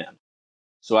back in.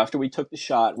 So after we took the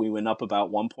shot, we went up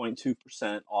about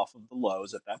 1.2% off of the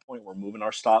lows. At that point, we're moving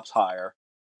our stops higher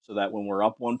so that when we're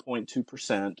up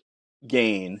 1.2%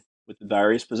 gain with the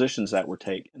various positions that we're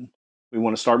taking, we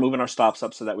want to start moving our stops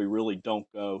up so that we really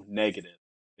don't go negative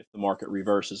if the market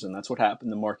reverses. And that's what happened.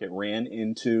 The market ran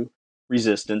into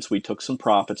resistance. We took some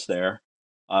profits there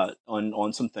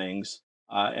on some things.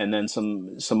 And then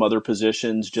some other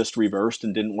positions just reversed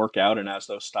and didn't work out. And as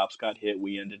those stops got hit,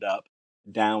 we ended up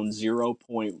down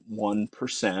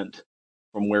 0.1%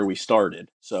 from where we started.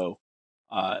 So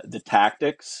the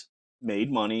tactics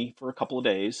made money for a couple of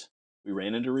days. We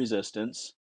ran into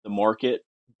resistance. The market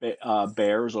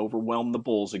bears overwhelmed the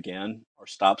bulls again. Our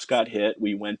stops got hit.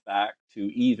 We went back to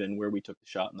even where we took the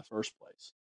shot in the first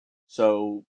place.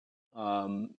 So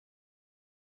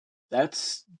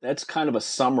that's kind of a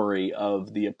summary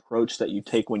of the approach that you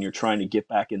take when you're trying to get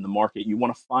back in the market. You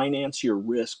want to finance your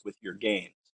risk with your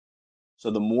gains. So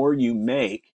the more you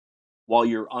make while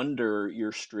you're under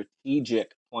your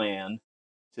strategic plan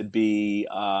to be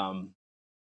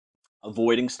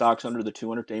avoiding stocks under the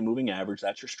 200-day moving average,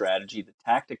 that's your strategy. The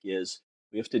tactic is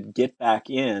we have to get back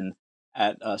in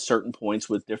at certain points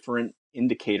with different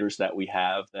indicators that we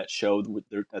have that show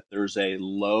that there's a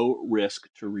low risk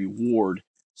to reward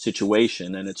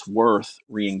situation and it's worth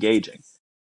re-engaging.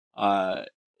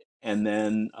 And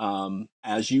then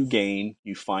as you gain,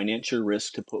 you finance your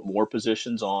risk to put more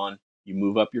positions on. You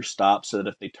move up your stops so that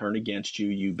if they turn against you,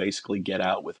 you basically get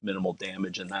out with minimal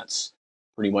damage. And that's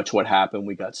pretty much what happened.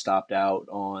 We got stopped out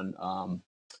on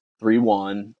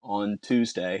 3-1 on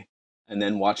Tuesday and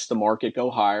then watched the market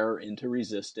go higher into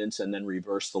resistance and then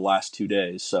reverse the last 2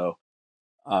 days. So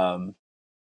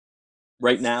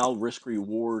right now, risk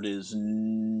reward is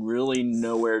really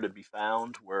nowhere to be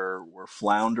found. We're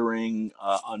floundering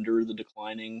under the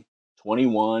declining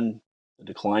 21, the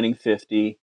declining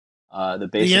 50, the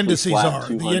basically indices flat are.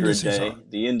 200 day.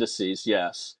 The indices,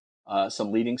 yes.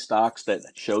 Some leading stocks that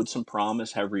showed some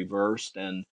promise have reversed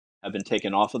and have been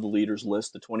taken off of the leaders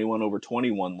list. The 21 over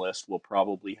 21 list will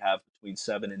probably have between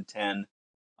 7 and 10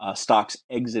 stocks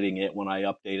exiting it when I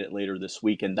update it later this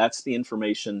week. And that's the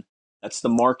information. That's the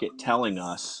market telling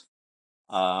us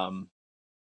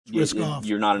Risk off.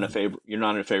 you're not in a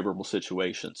favorable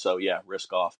situation. So yeah,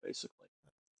 risk off basically.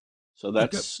 So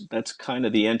that's kind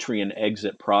of the entry and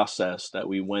exit process that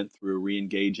we went through,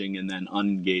 re-engaging and then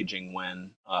unengaging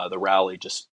when the rally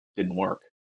just didn't work.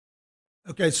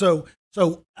 Okay, so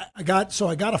I got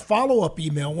a follow-up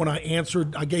email when I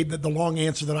answered. I gave the long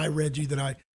answer that I read you, that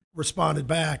I responded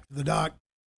back to the doc,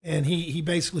 and he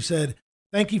basically said,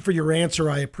 "Thank you for your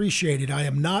answer. I appreciate it. I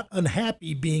am not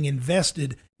unhappy being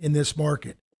invested in this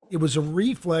market. It was a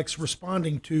reflex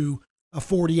responding to a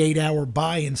 48-hour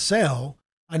buy and sell.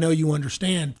 I know you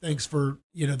understand. Thanks for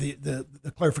the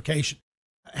clarification."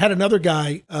 I had another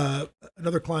guy,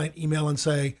 another client, email and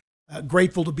say,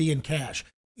 "Grateful to be in cash."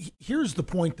 Here's the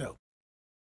point, though.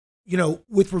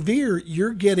 With Revere,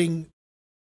 you're getting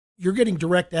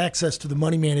direct access to the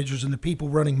money managers and the people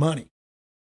running money.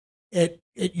 At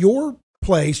your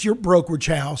place, your brokerage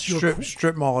house,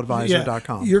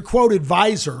 stripmalladvisor.com. Your quote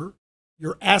advisor,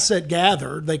 your asset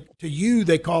gatherer,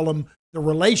 they call him the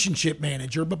relationship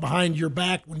manager, but behind your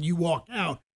back when you walk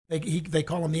out, they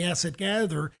call him the asset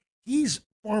gatherer. He's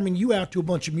farming you out to a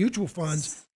bunch of mutual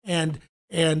funds, and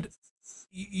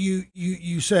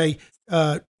you say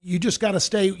you just got to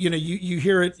stay. You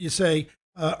hear it. You say,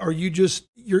 are you just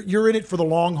you're in it for the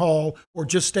long haul, or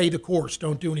just stay the course?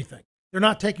 Don't do anything. They're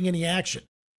not taking any action.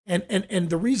 And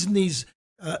the reason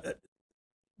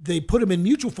they put them in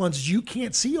mutual funds is you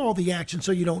can't see all the action,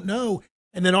 so you don't know.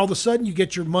 And then all of a sudden you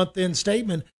get your month-end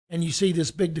statement and you see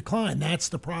this big decline. That's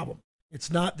the problem.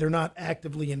 They're not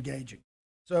actively engaging.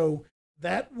 So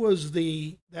that was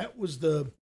the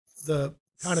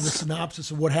kind of the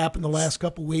synopsis of what happened the last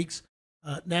couple of weeks.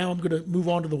 Now I'm going to move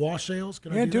on to the wash sales.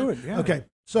 Can I do it? Yeah. Okay.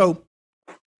 So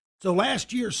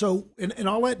last year, and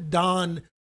I'll let Don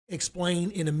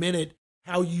explain in a minute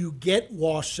how you get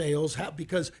wash sales,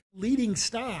 because leading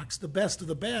stocks, the best of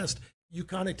the best, you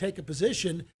kind of take a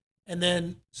position and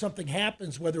then something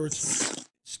happens, whether it's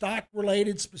stock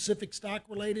related, specific stock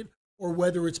related, or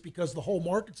whether it's because the whole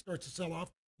market starts to sell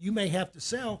off, you may have to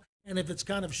sell. And if it's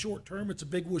kind of short term, it's a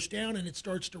big whoosh down and it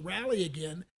starts to rally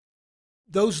again,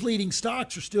 those leading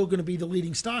stocks are still going to be the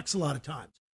leading stocks a lot of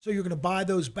times. So you're going to buy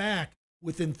those back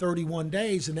within 31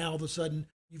 days, and now all of a sudden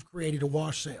you've created a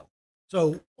wash sale.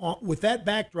 So with that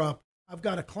backdrop, I've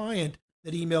got a client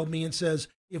that emailed me and says,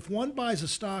 if one buys a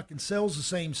stock and sells the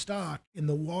same stock in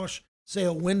the wash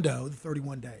sale window, the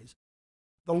 31 days,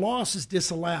 the loss is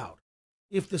disallowed.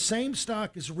 If the same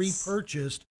stock is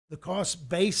repurchased, the cost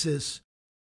basis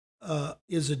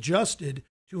is adjusted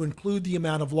to include the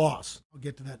amount of loss. I'll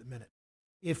get to that in a minute.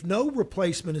 If no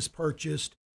replacement is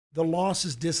purchased, the loss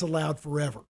is disallowed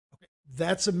forever. Okay.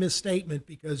 That's a misstatement,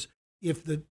 because if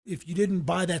you didn't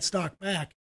buy that stock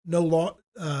back, no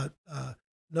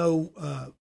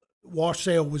wash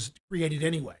sale was created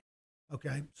anyway.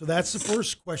 Okay, so that's the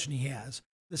first question he has.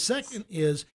 The second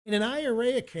is, in an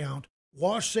IRA account,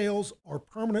 wash sales are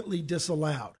permanently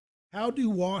disallowed. How do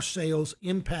wash sales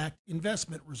impact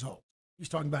investment results? He's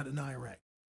talking about an IRA.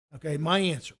 Okay, my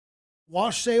answer.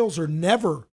 Wash sales are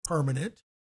never permanent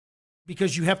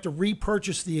because you have to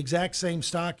repurchase the exact same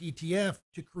stock ETF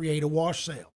to create a wash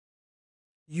sale.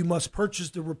 You must purchase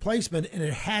the replacement, and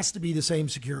it has to be the same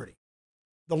security.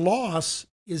 The loss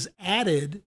is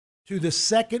added to the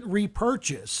second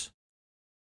repurchase.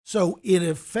 So in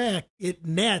effect, it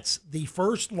nets the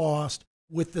first loss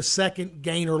with the second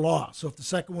gain or loss. So if the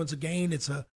second one's a gain, it's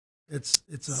a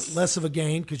less of a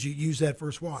gain because you use that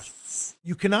first wash.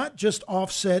 You cannot just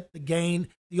offset the gain.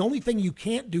 The only thing you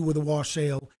can't do with a wash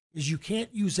sale is you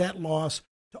can't use that loss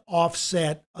to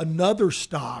offset another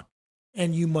stock,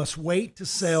 and you must wait to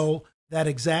sell that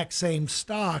exact same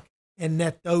stock and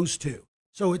net those two.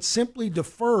 So it simply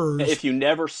defers. If you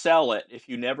never sell it,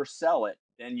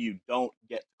 then you don't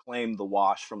get to claim the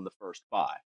wash from the first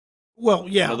buy. Well,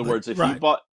 yeah. In other words, if right. you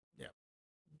bought, yeah.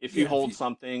 if you hold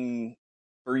something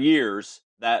for years,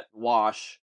 that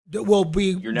wash will be.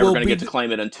 You're never going to get to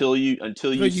claim it until you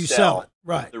sell it.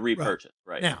 Right. The repurchase.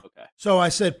 Right. Now, okay. So I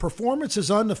said performance is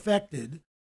unaffected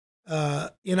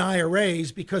in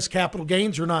IRAs because capital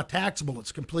gains are not taxable.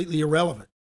 It's completely irrelevant.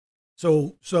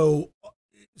 So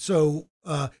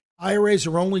IRAs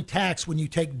are only taxed when you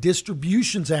take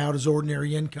distributions out as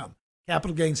ordinary income.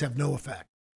 Capital gains have no effect.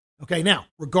 Okay, now,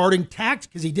 regarding tax,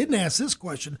 because he didn't ask this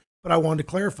question, but I wanted to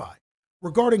clarify.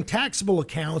 Regarding taxable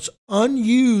accounts,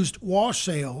 unused wash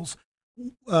sales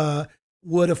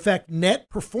would affect net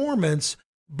performance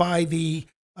by the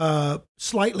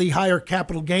slightly higher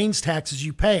capital gains taxes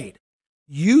you paid.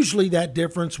 Usually that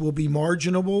difference will be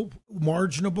marginal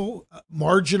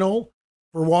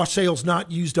for wash sales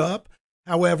not used up.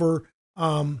 However,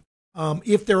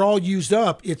 if they're all used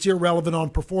up, it's irrelevant on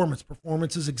performance.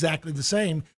 Performance is exactly the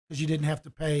same because you didn't have to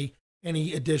pay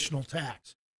any additional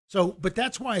tax. So, but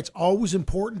that's why it's always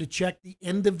important to check the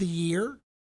end of the year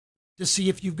to see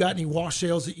if you've got any wash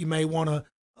sales that you may want to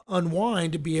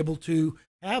unwind to be able to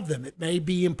have them. It may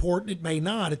be important, it may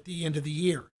not at the end of the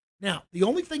year. Now, the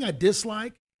only thing I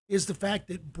dislike is the fact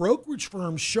that brokerage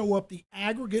firms show up the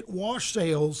aggregate wash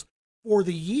sales for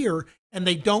the year and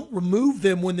they don't remove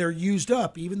them when they're used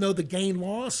up, even though the gain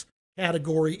loss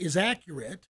category is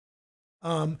accurate.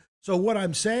 So what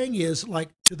I'm saying is, like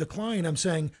to the client, I'm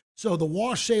saying, so the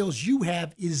wash sales you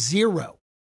have is zero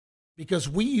because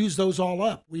we use those all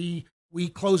up. We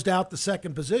closed out the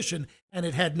second position and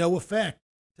it had no effect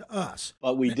to us.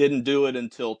 But we didn't do it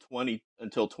until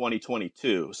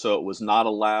 2022. So it was not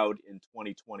allowed in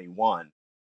 2021.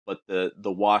 But the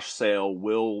wash sale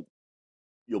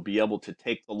you'll be able to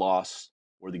take the loss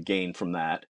or the gain from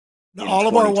that. All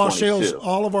of our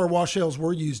wash sales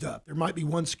were used up. There might be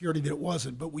one security that it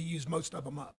wasn't, but we used most of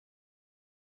them up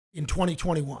in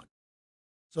 2021.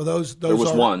 So those there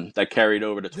was one that carried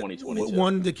over to 2022.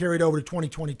 One that carried over to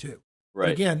 2022. Right.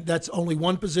 But again, that's only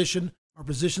one position. Our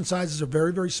position sizes are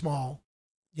very, very small,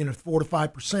 4 to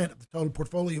 5% of the total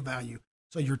portfolio value.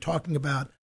 So you're talking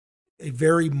about a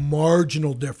very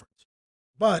marginal difference.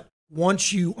 But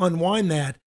once you unwind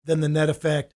that, then the net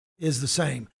effect is the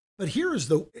same. But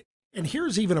here's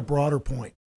even a broader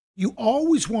point. You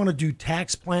always want to do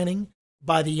tax planning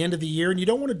by the end of the year, and you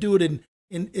don't want to do it in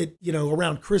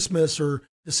around Christmas or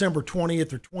December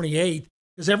 20th or 28th,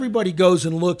 because everybody goes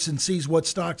and looks and sees what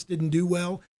stocks didn't do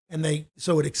well, and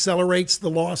so it accelerates the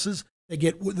losses. They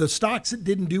get the stocks that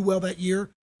didn't do well that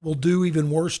year will do even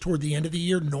worse toward the end of the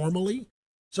year normally.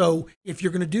 So if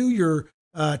you're going to do your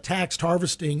tax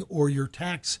harvesting or your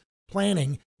tax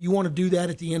planning, you want to do that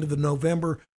at the end of the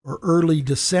November or early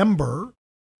December,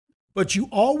 but you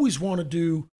always want to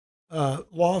do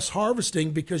loss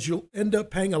harvesting because you'll end up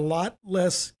paying a lot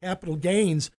less capital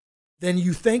gains than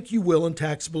you think you will in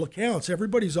taxable accounts.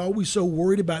 Everybody's always so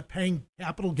worried about paying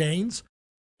capital gains.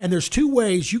 And there's two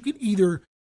ways. You can either,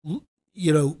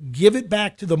 give it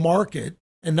back to the market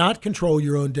and not control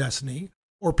your own destiny,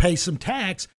 or pay some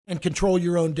tax and control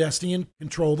your own destiny and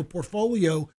control the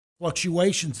portfolio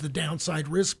fluctuations, the downside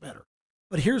risk better.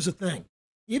 But here's the thing.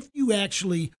 If you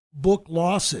actually book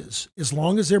losses, as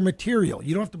long as they're material,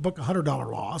 you don't have to book a $100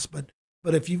 loss, but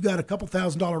if you've got a couple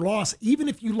 $1,000 loss, even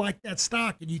if you like that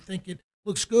stock and you think it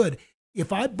looks good,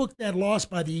 if I book that loss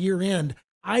by the year end,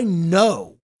 I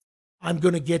know I'm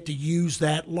going to get to use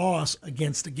that loss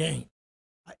against a gain.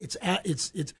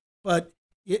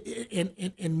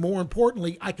 And more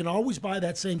importantly, I can always buy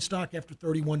that same stock after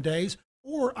 31 days,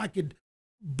 or I could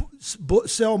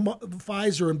sell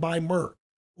Pfizer and buy Merck,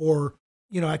 or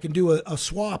I can do a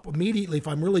swap immediately if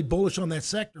I'm really bullish on that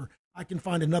sector. I can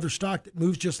find another stock that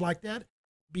moves just like that.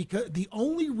 because the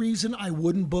only reason I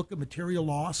wouldn't book a material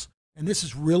loss, and this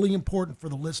is really important for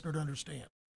the listener to understand,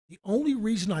 the only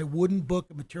reason I wouldn't book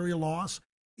a material loss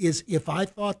is if I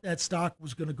thought that stock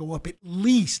was going to go up at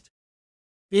least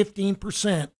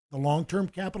 15%, the long-term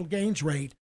capital gains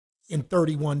rate, in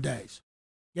 31 days.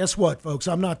 Guess what, folks?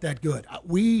 I'm not that good.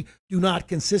 We do not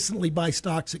consistently buy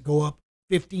stocks that go up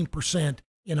 15%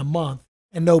 in a month,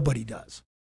 and nobody does.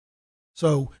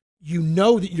 So you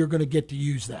know that you're going to get to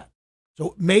use that.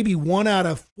 So maybe 1 out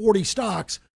of 40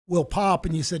 stocks will pop,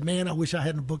 and you said, man, I wish I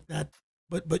hadn't booked that.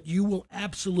 But you will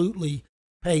absolutely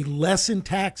pay less in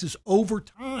taxes over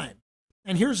time.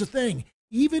 And here's the thing.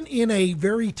 Even in a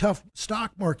very tough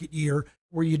stock market year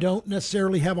where you don't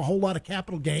necessarily have a whole lot of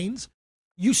capital gains,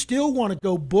 you still want to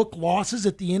go book losses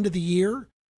at the end of the year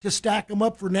to stack them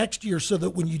up for next year so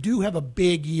that when you do have a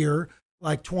big year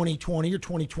like 2020 or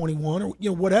 2021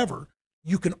 or whatever,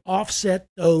 you can offset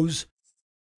those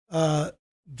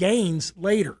gains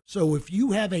later. So if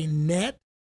you have a net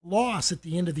loss at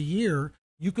the end of the year,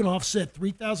 you can offset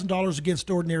 $3,000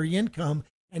 against ordinary income,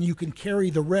 and you can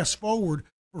carry the rest forward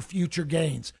for future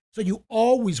gains. So you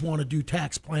always want to do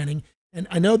tax planning. And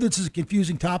I know this is a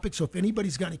confusing topic, so if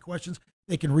anybody's got any questions,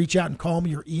 they can reach out and call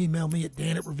me or email me at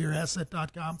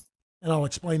dan@revereasset.com, and I'll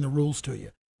explain the rules to you.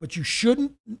 But you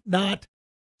shouldn't not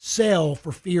sell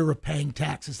for fear of paying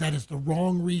taxes. That is the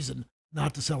wrong reason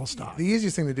not to sell a stock. The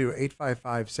easiest thing to do,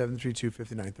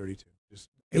 855-732-5932. Just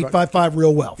 855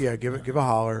 Real Wealth. Yeah, give a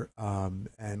holler.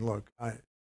 And look,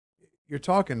 you're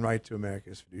talking right to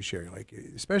America's fiduciary. Like,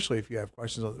 especially if you have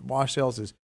questions on wash sales,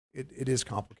 it is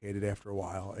complicated after a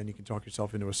while, and you can talk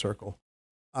yourself into a circle.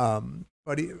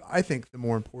 But I think the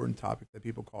more important topic that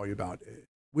people call you about,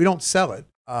 we don't sell it,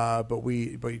 but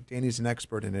Danny's an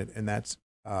expert in it, and that's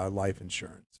life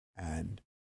insurance. And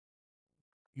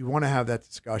you want to have that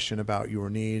discussion about your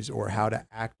needs or how to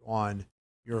act on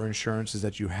your insurances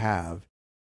that you have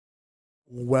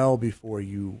well before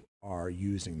you are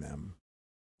using them.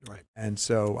 Right. And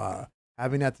so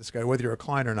having that discussion, whether you're a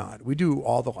client or not, we do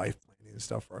all the life planning and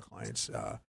stuff for our clients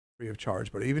free of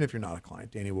charge. But even if you're not a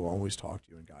client, Danny will always talk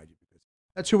to you and guide you because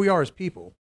that's who we are as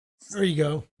people. There you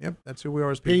go. Yep, that's who we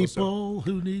are as people. People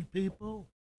who need people.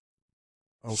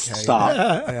 Okay. Stop.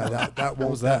 Yeah, that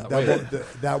won't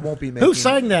be making. Who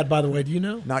sang that, by the way? Do you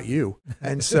know? Not you.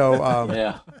 And so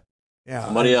yeah,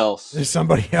 somebody else. There's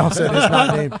somebody else that is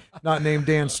not named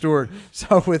Dan Stewart.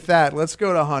 So with that, let's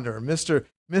go to Hunter, Mr.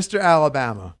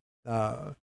 Alabama,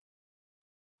 Hunter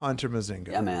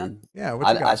Mozingo. Yeah, man. Yeah. What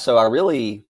you got?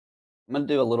 I'm going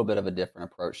to do a little bit of a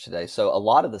different approach today. So a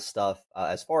lot of the stuff,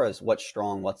 as far as what's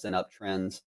strong, what's in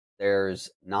uptrends, there's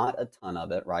not a ton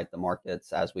of it, right? The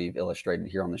markets, as we've illustrated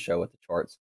here on the show with the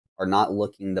charts, are not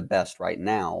looking the best right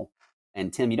now.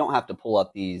 And Tim, you don't have to pull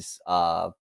up these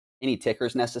any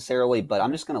tickers necessarily, but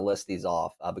I'm just going to list these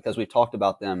off because we've talked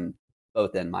about them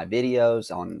both in my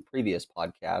videos on previous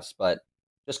podcasts. But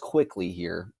just quickly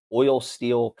here, oil,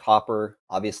 steel, copper,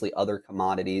 obviously other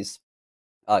commodities.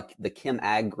 The Chem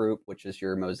Ag group, which is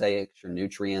your mosaics, your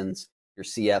nutrients, your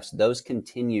CFs, those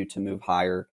continue to move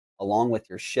higher along with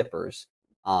your shippers.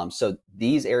 So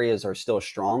these areas are still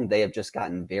strong. They have just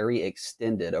gotten very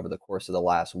extended over the course of the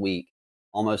last week,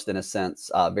 almost in a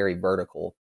sense, very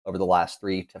vertical over the last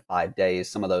 3 to 5 days.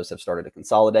 Some of those have started to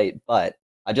consolidate, but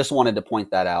I just wanted to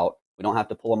point that out. We don't have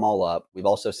to pull them all up. We've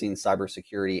also seen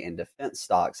cybersecurity and defense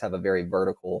stocks have a very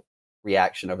vertical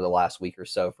reaction over the last week or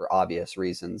so for obvious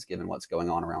reasons, given what's going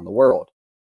on around the world.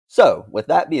 So with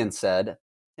that being said,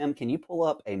 Tim, can you pull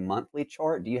up a monthly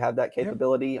chart? Do you have that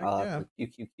capability for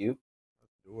QQQ? Let's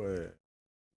do it.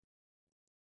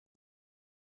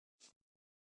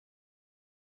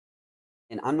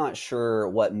 And I'm not sure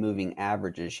what moving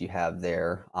averages you have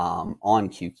there on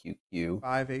QQQ.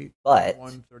 5, 8,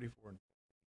 1, 34.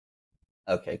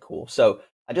 Okay, cool. So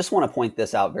I just want to point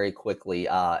this out very quickly.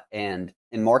 And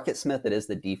in MarketSmith, it is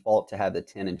the default to have the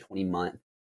 10 and 20 month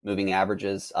moving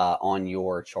averages on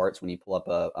your charts when you pull up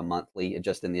a monthly,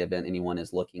 just in the event anyone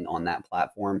is looking on that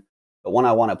platform. But one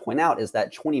I want to point out is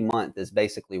that 20 month is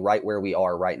basically right where we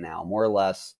are right now, more or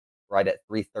less right at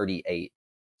 338.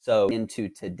 So into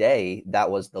today, that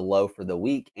was the low for the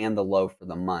week and the low for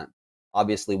the month.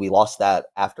 Obviously, we lost that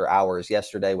after hours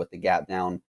yesterday with the gap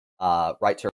down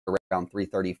right to around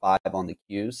 335 on the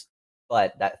Qs.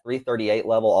 But that 338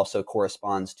 level also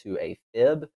corresponds to a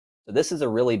fib. So this is a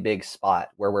really big spot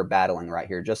where we're battling right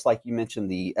here. Just like you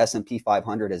mentioned, the S&P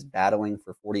 500 is battling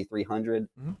for 4,300.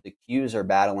 Mm-hmm. The Qs are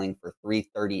battling for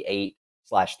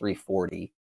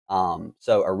 338/340.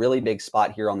 So a really big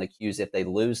spot here on the Qs. If they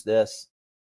lose this,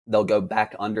 they'll go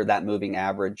back under that moving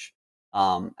average.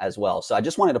 as well. So I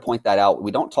just wanted to point that out.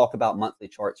 We don't talk about monthly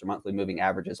charts or monthly moving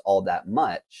averages all that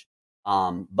much,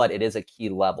 but it is a key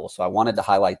level. So I wanted to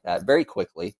highlight that very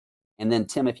quickly. And then,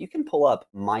 Tim, if you can pull up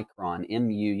Micron,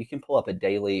 MU, you can pull up a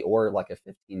daily or like a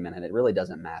 15-minute. It really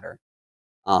doesn't matter.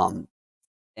 And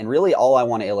really all I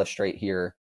want to illustrate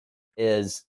here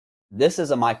is this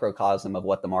is a microcosm of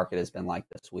what the market has been like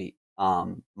this week.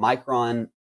 Micron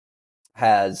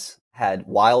has had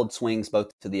wild swings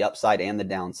both to the upside and the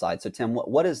downside. So, Tim,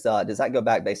 what is does that go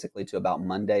back basically to about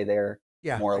Monday there?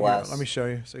 Yeah, more or less. Let me show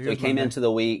you. So we came into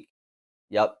the week.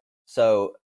 Yep.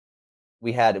 So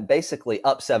we had basically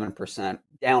up 7%,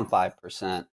 down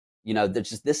 5%. You know,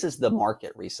 this is the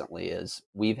market recently. Is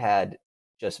we've had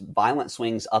just violent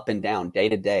swings up and down day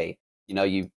to day. You know,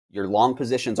 your long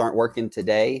positions aren't working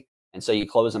today, and so you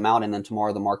close them out, and then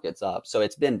tomorrow the market's up. So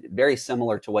it's been very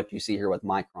similar to what you see here with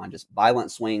Micron, just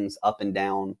violent swings up and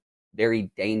down, very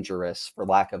dangerous, for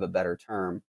lack of a better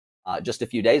term. Just a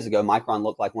few days ago, Micron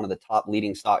looked like one of the top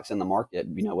leading stocks in the market,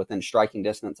 you know, within striking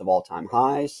distance of all-time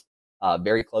highs,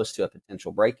 very close to a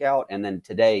potential breakout. And then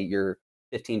today, you're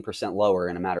 15% lower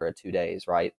in a matter of 2 days,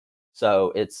 right?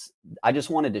 So I just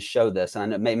wanted to show this, and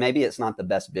I know maybe it's not the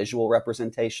best visual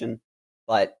representation,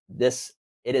 but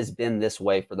it has been this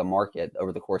way for the market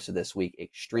over the course of this week.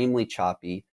 Extremely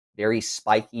choppy, very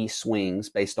spiky swings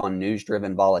based on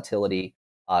news-driven volatility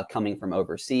coming from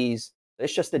overseas.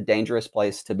 It's just a dangerous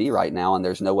place to be right now, and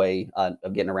there's no way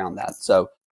of getting around that. So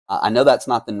I know that's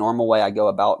not the normal way I go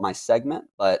about my segment,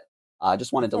 but I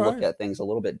just wanted to look at things a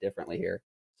little bit differently here.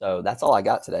 So that's all I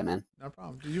got today, man. No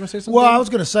problem. Did you want to say something? Well, I was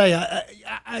going to say,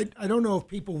 I don't know if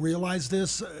people realize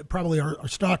this. Probably our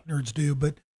stock nerds do,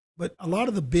 but a lot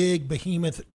of the big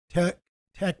behemoth tech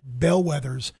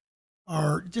bellwethers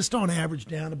are just on average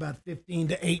down about 15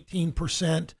 to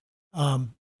 18%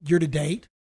 year to date.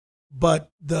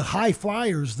 But the high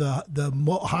flyers, the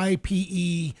high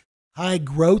PE, high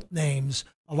growth names,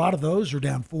 a lot of those are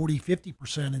down 40,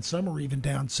 50%, and some are even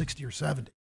down 60 or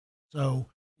 70. So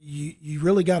you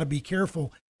really got to be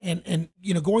careful. And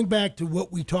you know, going back to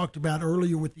what we talked about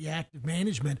earlier with the active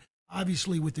management,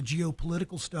 obviously with the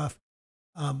geopolitical stuff,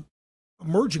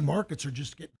 emerging markets are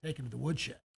just getting taken to the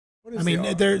woodshed. I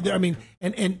mean,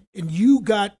 and you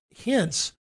got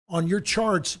hints on your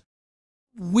charts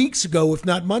weeks ago, if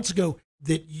not months ago,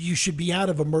 that you should be out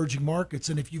of emerging markets.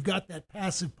 And if you've got that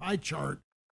passive pie chart,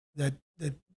 that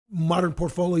modern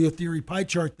portfolio theory pie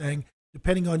chart thing,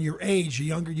 depending on your age, the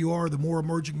younger you are, the more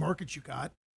emerging markets you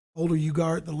got. Older you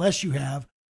got, the less you have.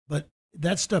 But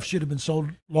that stuff should have been sold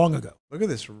long ago. Look at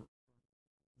this.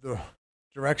 The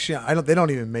direction. They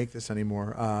don't even make this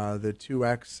anymore. The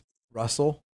 2X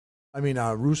Russell.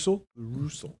 Russell.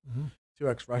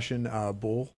 2X Russian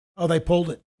bull. Oh, they pulled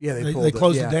it. Yeah, they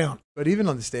closed it down. But even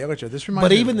on the daily chart, this reminds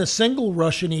me. But even the single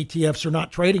Russian ETFs are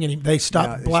not trading anymore. They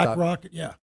stopped BlackRock.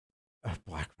 Yeah.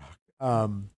 BlackRock.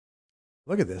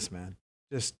 Look at this, man.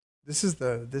 This is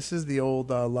the old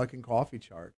Luck and Coffee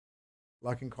chart.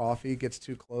 Luck and Coffee gets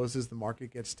two closes, the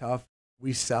market gets tough,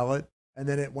 we sell it, and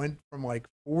then it went from like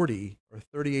 40 or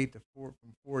 38 to 4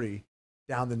 from 40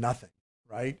 down to nothing,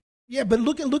 right? Yeah, but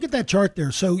look at that chart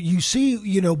there. So you see,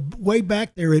 you know, way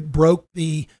back there, it broke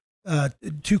the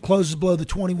two closes below the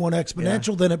 21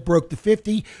 exponential, then it broke the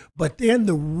 50. But then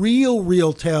the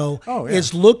real tell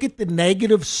is look at the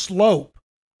negative slope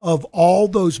of all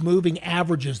those moving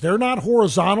averages. They're not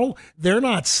horizontal. They're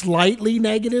not slightly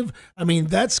negative. I mean,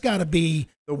 that's got to be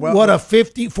a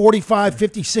 50, 45,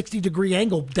 50, 60 degree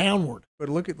angle downward. But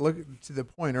look at to the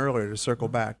point earlier, to circle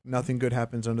back, nothing good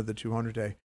happens under the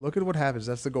 200-day. Look at what happens.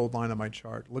 That's the gold line on my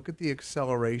chart. Look at the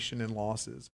acceleration in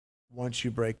losses once you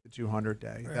break the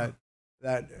 200-day. Yeah.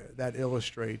 That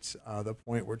illustrates the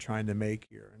point we're trying to make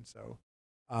here. And so,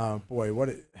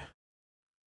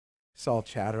 saw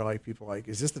chatter like people like,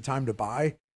 is this the time to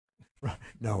buy?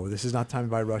 No, this is not time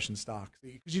to buy Russian stocks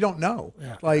because you don't know.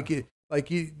 Yeah.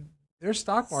 Their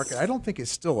stock market, I don't think is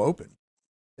still open.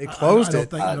 They closed it.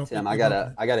 Tim, I got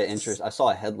an interest. I saw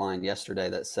a headline yesterday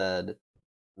that said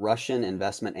Russian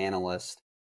investment analyst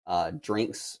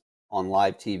drinks on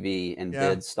live TV and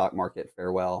bids stock market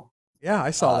farewell. Yeah,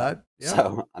 I saw that. Yeah.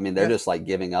 So I mean, they're just like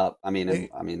giving up. They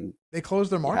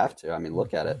closed their market. You have to. I mean,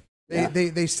 look at it.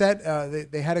 They set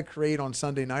they had to create on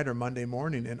Sunday night or Monday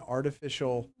morning an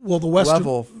artificial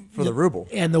level for the ruble,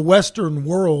 and the Western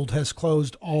world has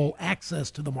closed all access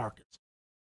to the markets.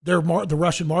 The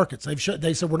Russian markets.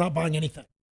 They said we're not buying anything.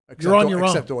 You're on your own,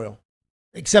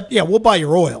 except oil. We'll buy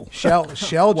your oil. Shell just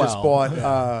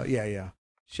bought.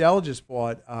 Shell just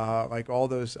bought like all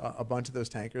those a bunch of those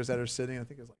tankers that are sitting. I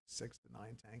think it was like 6 to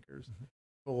 9 tankers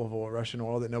full of Russian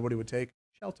oil that nobody would take.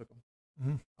 Shell took them.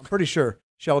 Mm-hmm. I'm pretty sure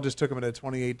Shell just took them at a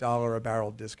 $28 a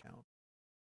barrel discount.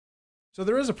 So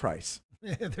there is a price.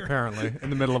 Apparently,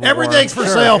 in the middle of a Everything's war.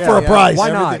 for sale for a price.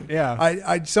 Why not? Everything.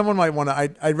 Yeah. Someone might want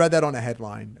to. I read that on a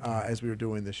headline as we were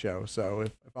doing the show. So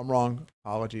if I'm wrong,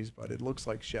 apologies, but it looks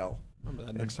like Shell. Remember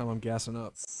that next time I'm gassing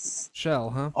up.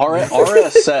 Shell, huh?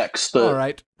 RSX. All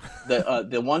right.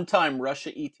 The one-time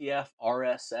Russia ETF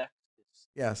RSX is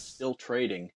Yes. still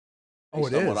trading. Oh,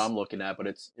 Based it on is. what I'm looking at, but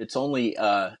it's only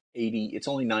 80. It's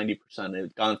only 90%.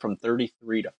 It's gone from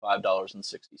 33 to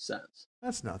 $5.60.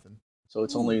 That's nothing. So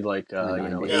it's only like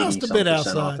Just 80 a bit off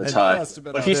outside. its high. Just a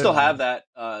bit But if you still outside. have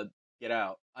that, get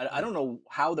out. I don't know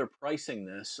how they're pricing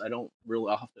this. I don't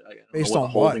really. I don't Based know what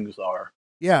on the what? holdings are.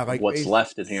 Yeah, like What's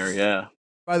left in here? Yeah,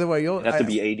 By the way, it'd have to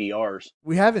be ADRs.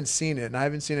 We haven't seen it, and I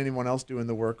haven't seen anyone else doing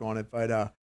the work on it.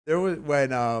 But there was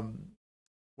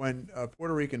when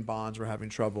Puerto Rican bonds were having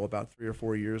trouble about 3 or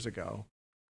 4 years ago.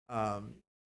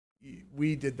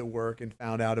 We did the work and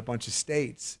found out a bunch of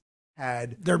states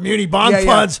had Their muni bond Yeah, yeah.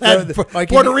 funds had The- like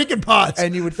Puerto you- Rican bonds.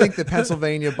 and you would think the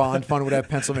Pennsylvania bond fund would have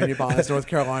Pennsylvania bonds, North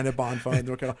Carolina bond fund,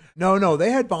 North Carolina. No,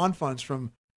 they had bond funds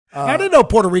from. I didn't know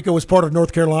Puerto Rico was part of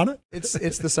North Carolina. It's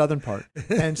the southern part,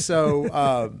 and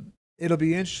so it'll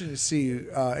be interesting to see,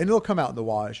 and it'll come out in the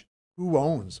wash who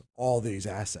owns all these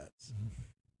assets,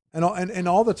 and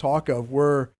all the talk of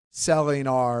we're selling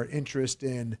our interest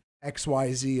in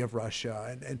XYZ of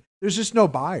Russia, and there's just no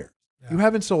buyers. Yeah. You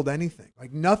haven't sold anything.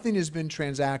 Like nothing has been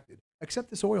transacted except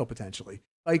this oil potentially.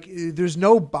 Like there's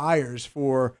no buyers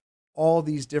for all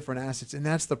these different assets, and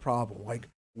that's the problem. Like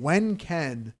when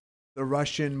can the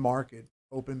Russian market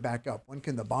open back up? When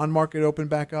can the bond market open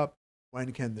back up?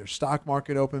 When can their stock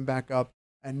market open back up?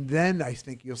 And then I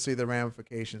think you'll see the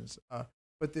ramifications.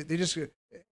 But they just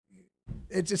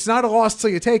it's not a loss till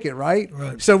you take it, right?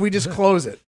 Right. So we just close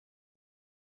it.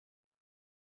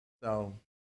 So,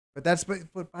 but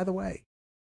by the way,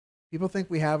 people think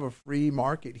we have a free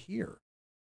market here,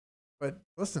 but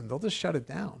listen, they'll just shut it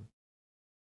down,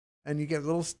 and you get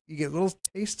little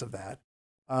tastes of that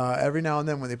every now and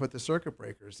then when they put the circuit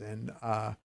breakers in.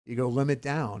 You go limit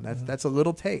down. That's a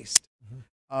little taste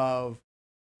of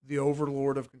the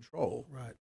overlord of control,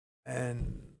 Right.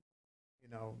 and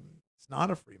it's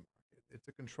not a free market; it's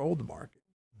a controlled market.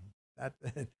 That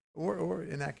or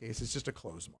in that case, it's just a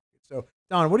closed market. So,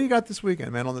 Don, what do you got this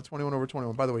weekend, man, on the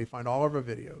 21/21? By the way, you find all of our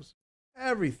videos,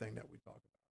 everything that we talk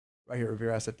about, right here at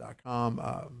revereasset.com.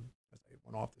 I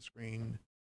went off the screen.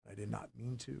 I did not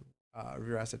mean to.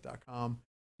 Revereasset.com.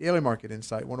 Daily Market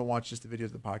Insight. Want to watch just the videos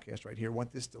of the podcast right here.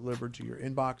 Want this delivered to your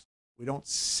inbox. We don't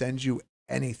send you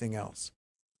anything else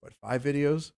but 5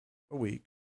 videos a week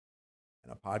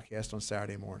and a podcast on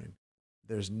Saturday morning.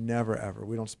 There's never, ever.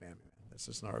 We don't spam you, man. That's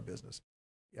just not our business.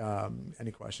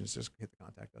 Any questions, just hit the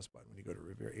contact us button when you go to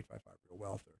Revere 855 Real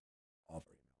Wealth, or all of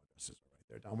our email addresses are right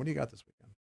there. Don, what do you got this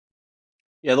weekend?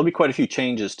 Yeah, there'll be quite a few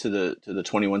changes to the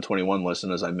 21/21 list,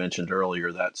 and as I mentioned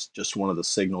earlier, that's just one of the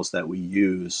signals that we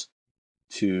use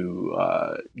to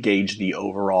gauge the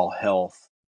overall health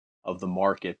of the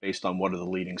market based on what are the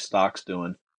leading stocks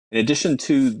doing. In addition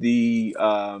to the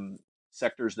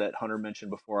sectors that Hunter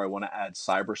mentioned before, I want to add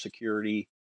cybersecurity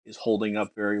is holding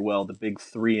up very well. The big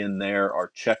 3 in there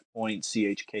are Checkpoint,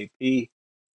 CHKP,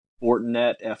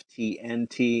 Fortinet,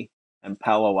 FTNT, and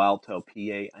Palo Alto,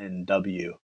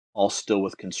 PANW, all still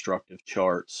with constructive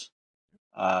charts.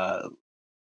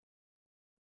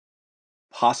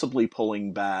 Possibly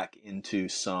pulling back into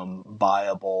some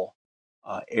viable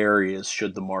areas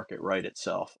should the market right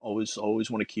itself. Always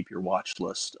want to keep your watch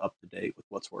list up to date with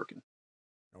what's working.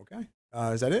 Okay.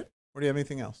 Is that it? Or do you have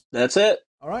anything else? That's it.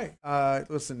 All right.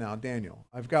 Listen now, Daniel.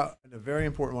 I've got a very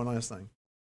important one last thing.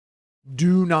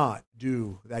 Do not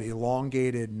do that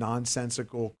elongated,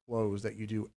 nonsensical close that you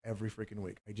do every freaking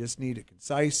week. I just need it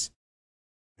concise.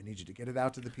 I need you to get it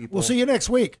out to the people. We'll see you next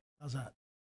week. How's that?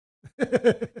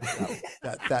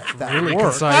 that Really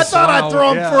works. concise. I thought I'd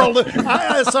throw him Yeah. for a loop.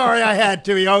 Sorry, I had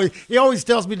to. He always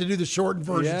tells me to do the shortened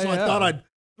version, Yeah, so I yeah. thought I'd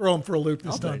throw him for a loop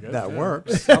this I'll time. take it. That Yeah.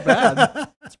 works. Not bad.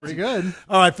 That's pretty good.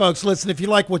 All right, folks, listen, if you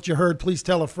like what you heard, please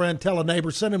tell a friend, tell a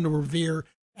neighbor, send them to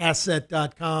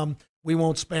revereasset.com. We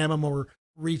won't spam them or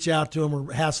reach out to them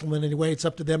or hassle them in any way. It's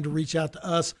up to them to reach out to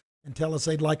us and tell us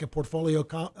they'd like a portfolio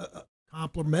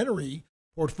complimentary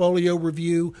portfolio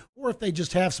review, or if they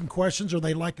just have some questions or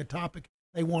they like a topic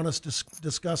they want us to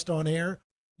discussed on air.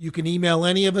 You can email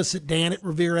any of us at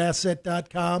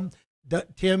dan@revereasset.com,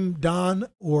 Tim, Don,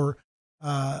 or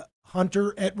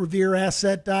Hunter at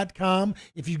revereasset.com.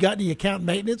 If you've got any account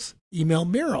maintenance, email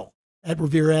Merrill at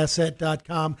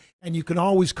revereasset.com. And you can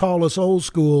always call us old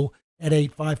school at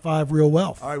 855 Real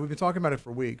Wealth. All right, we've been talking about it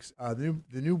for weeks. The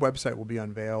new website will be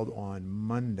unveiled on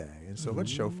Monday, and so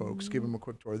let's show folks, give them a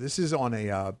quick tour. This is on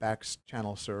a back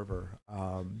channel server,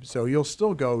 so you'll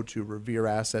still go to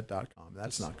revereasset.com.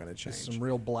 That's not going to change. Some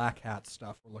real black hat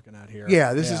stuff we're looking at here.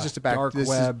 Yeah, this is just a back dark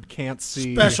web. Can't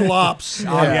see Special ops.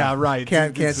 yeah, right.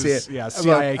 Can't see it. Yeah,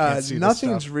 CIA can't see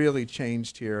nothing's this stuff. really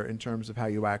changed here in terms of how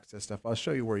you access stuff. I'll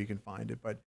show you where you can find it,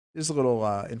 but there's a little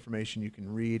information you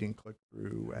can read and click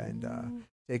through and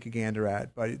take a gander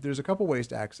at. But there's a couple ways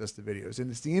to access the videos, and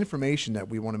it's the information that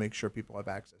we want to make sure people have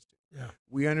access to. Yeah.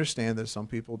 We understand that some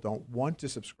people don't want to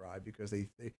subscribe because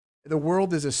the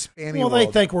world is a spammy Well, world.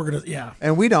 they think we're going to, yeah.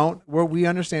 And we don't. We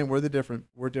understand we're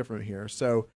different here.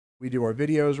 So we do our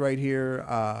videos right here.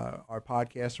 Our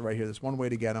podcasts are right here. There's one way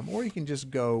to get them, or you can just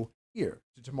go here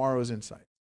to Tomorrow's Insight.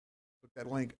 Click that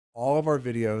link. All of our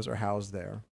videos are housed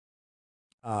there.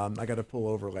 I got to pull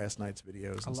over last night's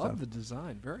videos. I love the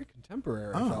design. Very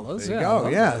contemporary, Oh, fellas. there you Yeah, go. I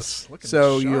love Yes. this.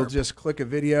 So Looking you'll sharp. just click a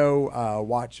video,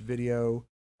 watch video,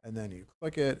 and then you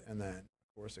click it, and then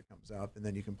of course it comes up, and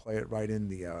then you can play it right in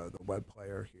the web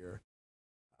player here.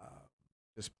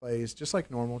 Just plays just like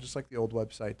normal, just like the old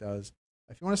website does.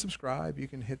 If you want to subscribe, you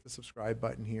can hit the subscribe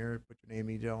button here, put your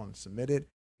name, email, and submit it.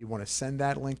 You want to send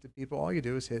that link to people, all you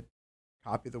do is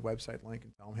copy the website link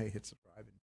and tell them, hey, hit subscribe.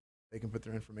 And they can put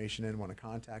their information in, want to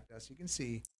contact us. You can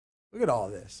see, look at all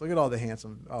this. Look at all the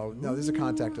handsome, oh, no, there's a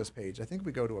contact us page. I think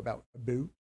we go to about About.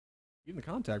 Even the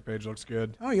contact page looks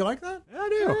good. Oh, you like that? Yeah, I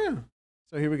do. Yeah.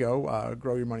 So here we go.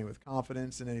 Grow your money with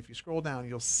confidence. And then if you scroll down,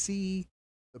 you'll see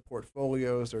the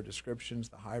portfolios, their descriptions,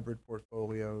 the hybrid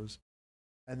portfolios.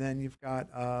 And then you've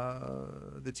got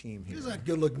the team here. Who's that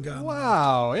good-looking guy?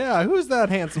 Wow. Yeah. Who's that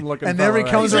handsome looking? And there he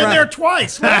fella comes He's right in around. there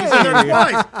twice. He's in there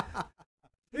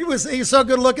twice. He's so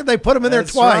good looking. They put him in there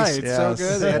That's twice. Right. Yes. So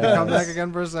good. They had to come Yes. back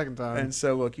again for a second time. And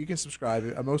so, look, you can subscribe.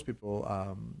 Most people,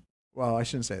 well, I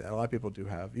shouldn't say that. A lot of people do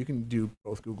have. You can do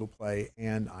both Google Play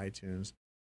and iTunes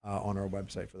on our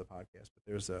website for the podcast. But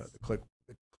there's the quick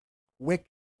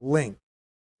link.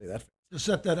 Say that. Just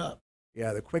set that up.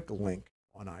 Yeah, the quick link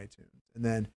on iTunes. And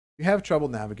then if you have trouble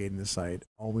navigating the site,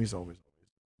 always,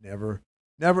 never,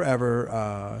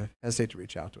 ever hesitate to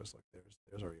reach out to us. Look,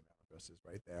 there's our email addresses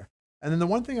right there. And then the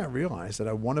one thing I realized that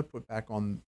I want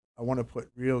to put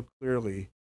real clearly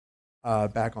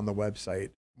back on the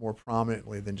website more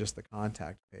prominently than just the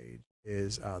contact page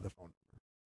is the phone number.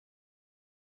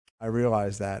 I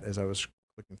realized that as I was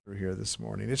clicking through here this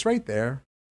morning. It's right there,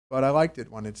 but I liked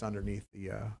it when it's underneath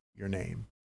your name.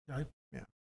 Okay. Yeah.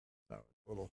 So it's a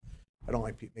little. I don't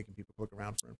like making people look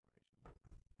around for information.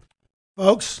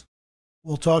 Folks,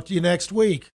 we'll talk to you next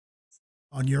week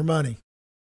on Your Money.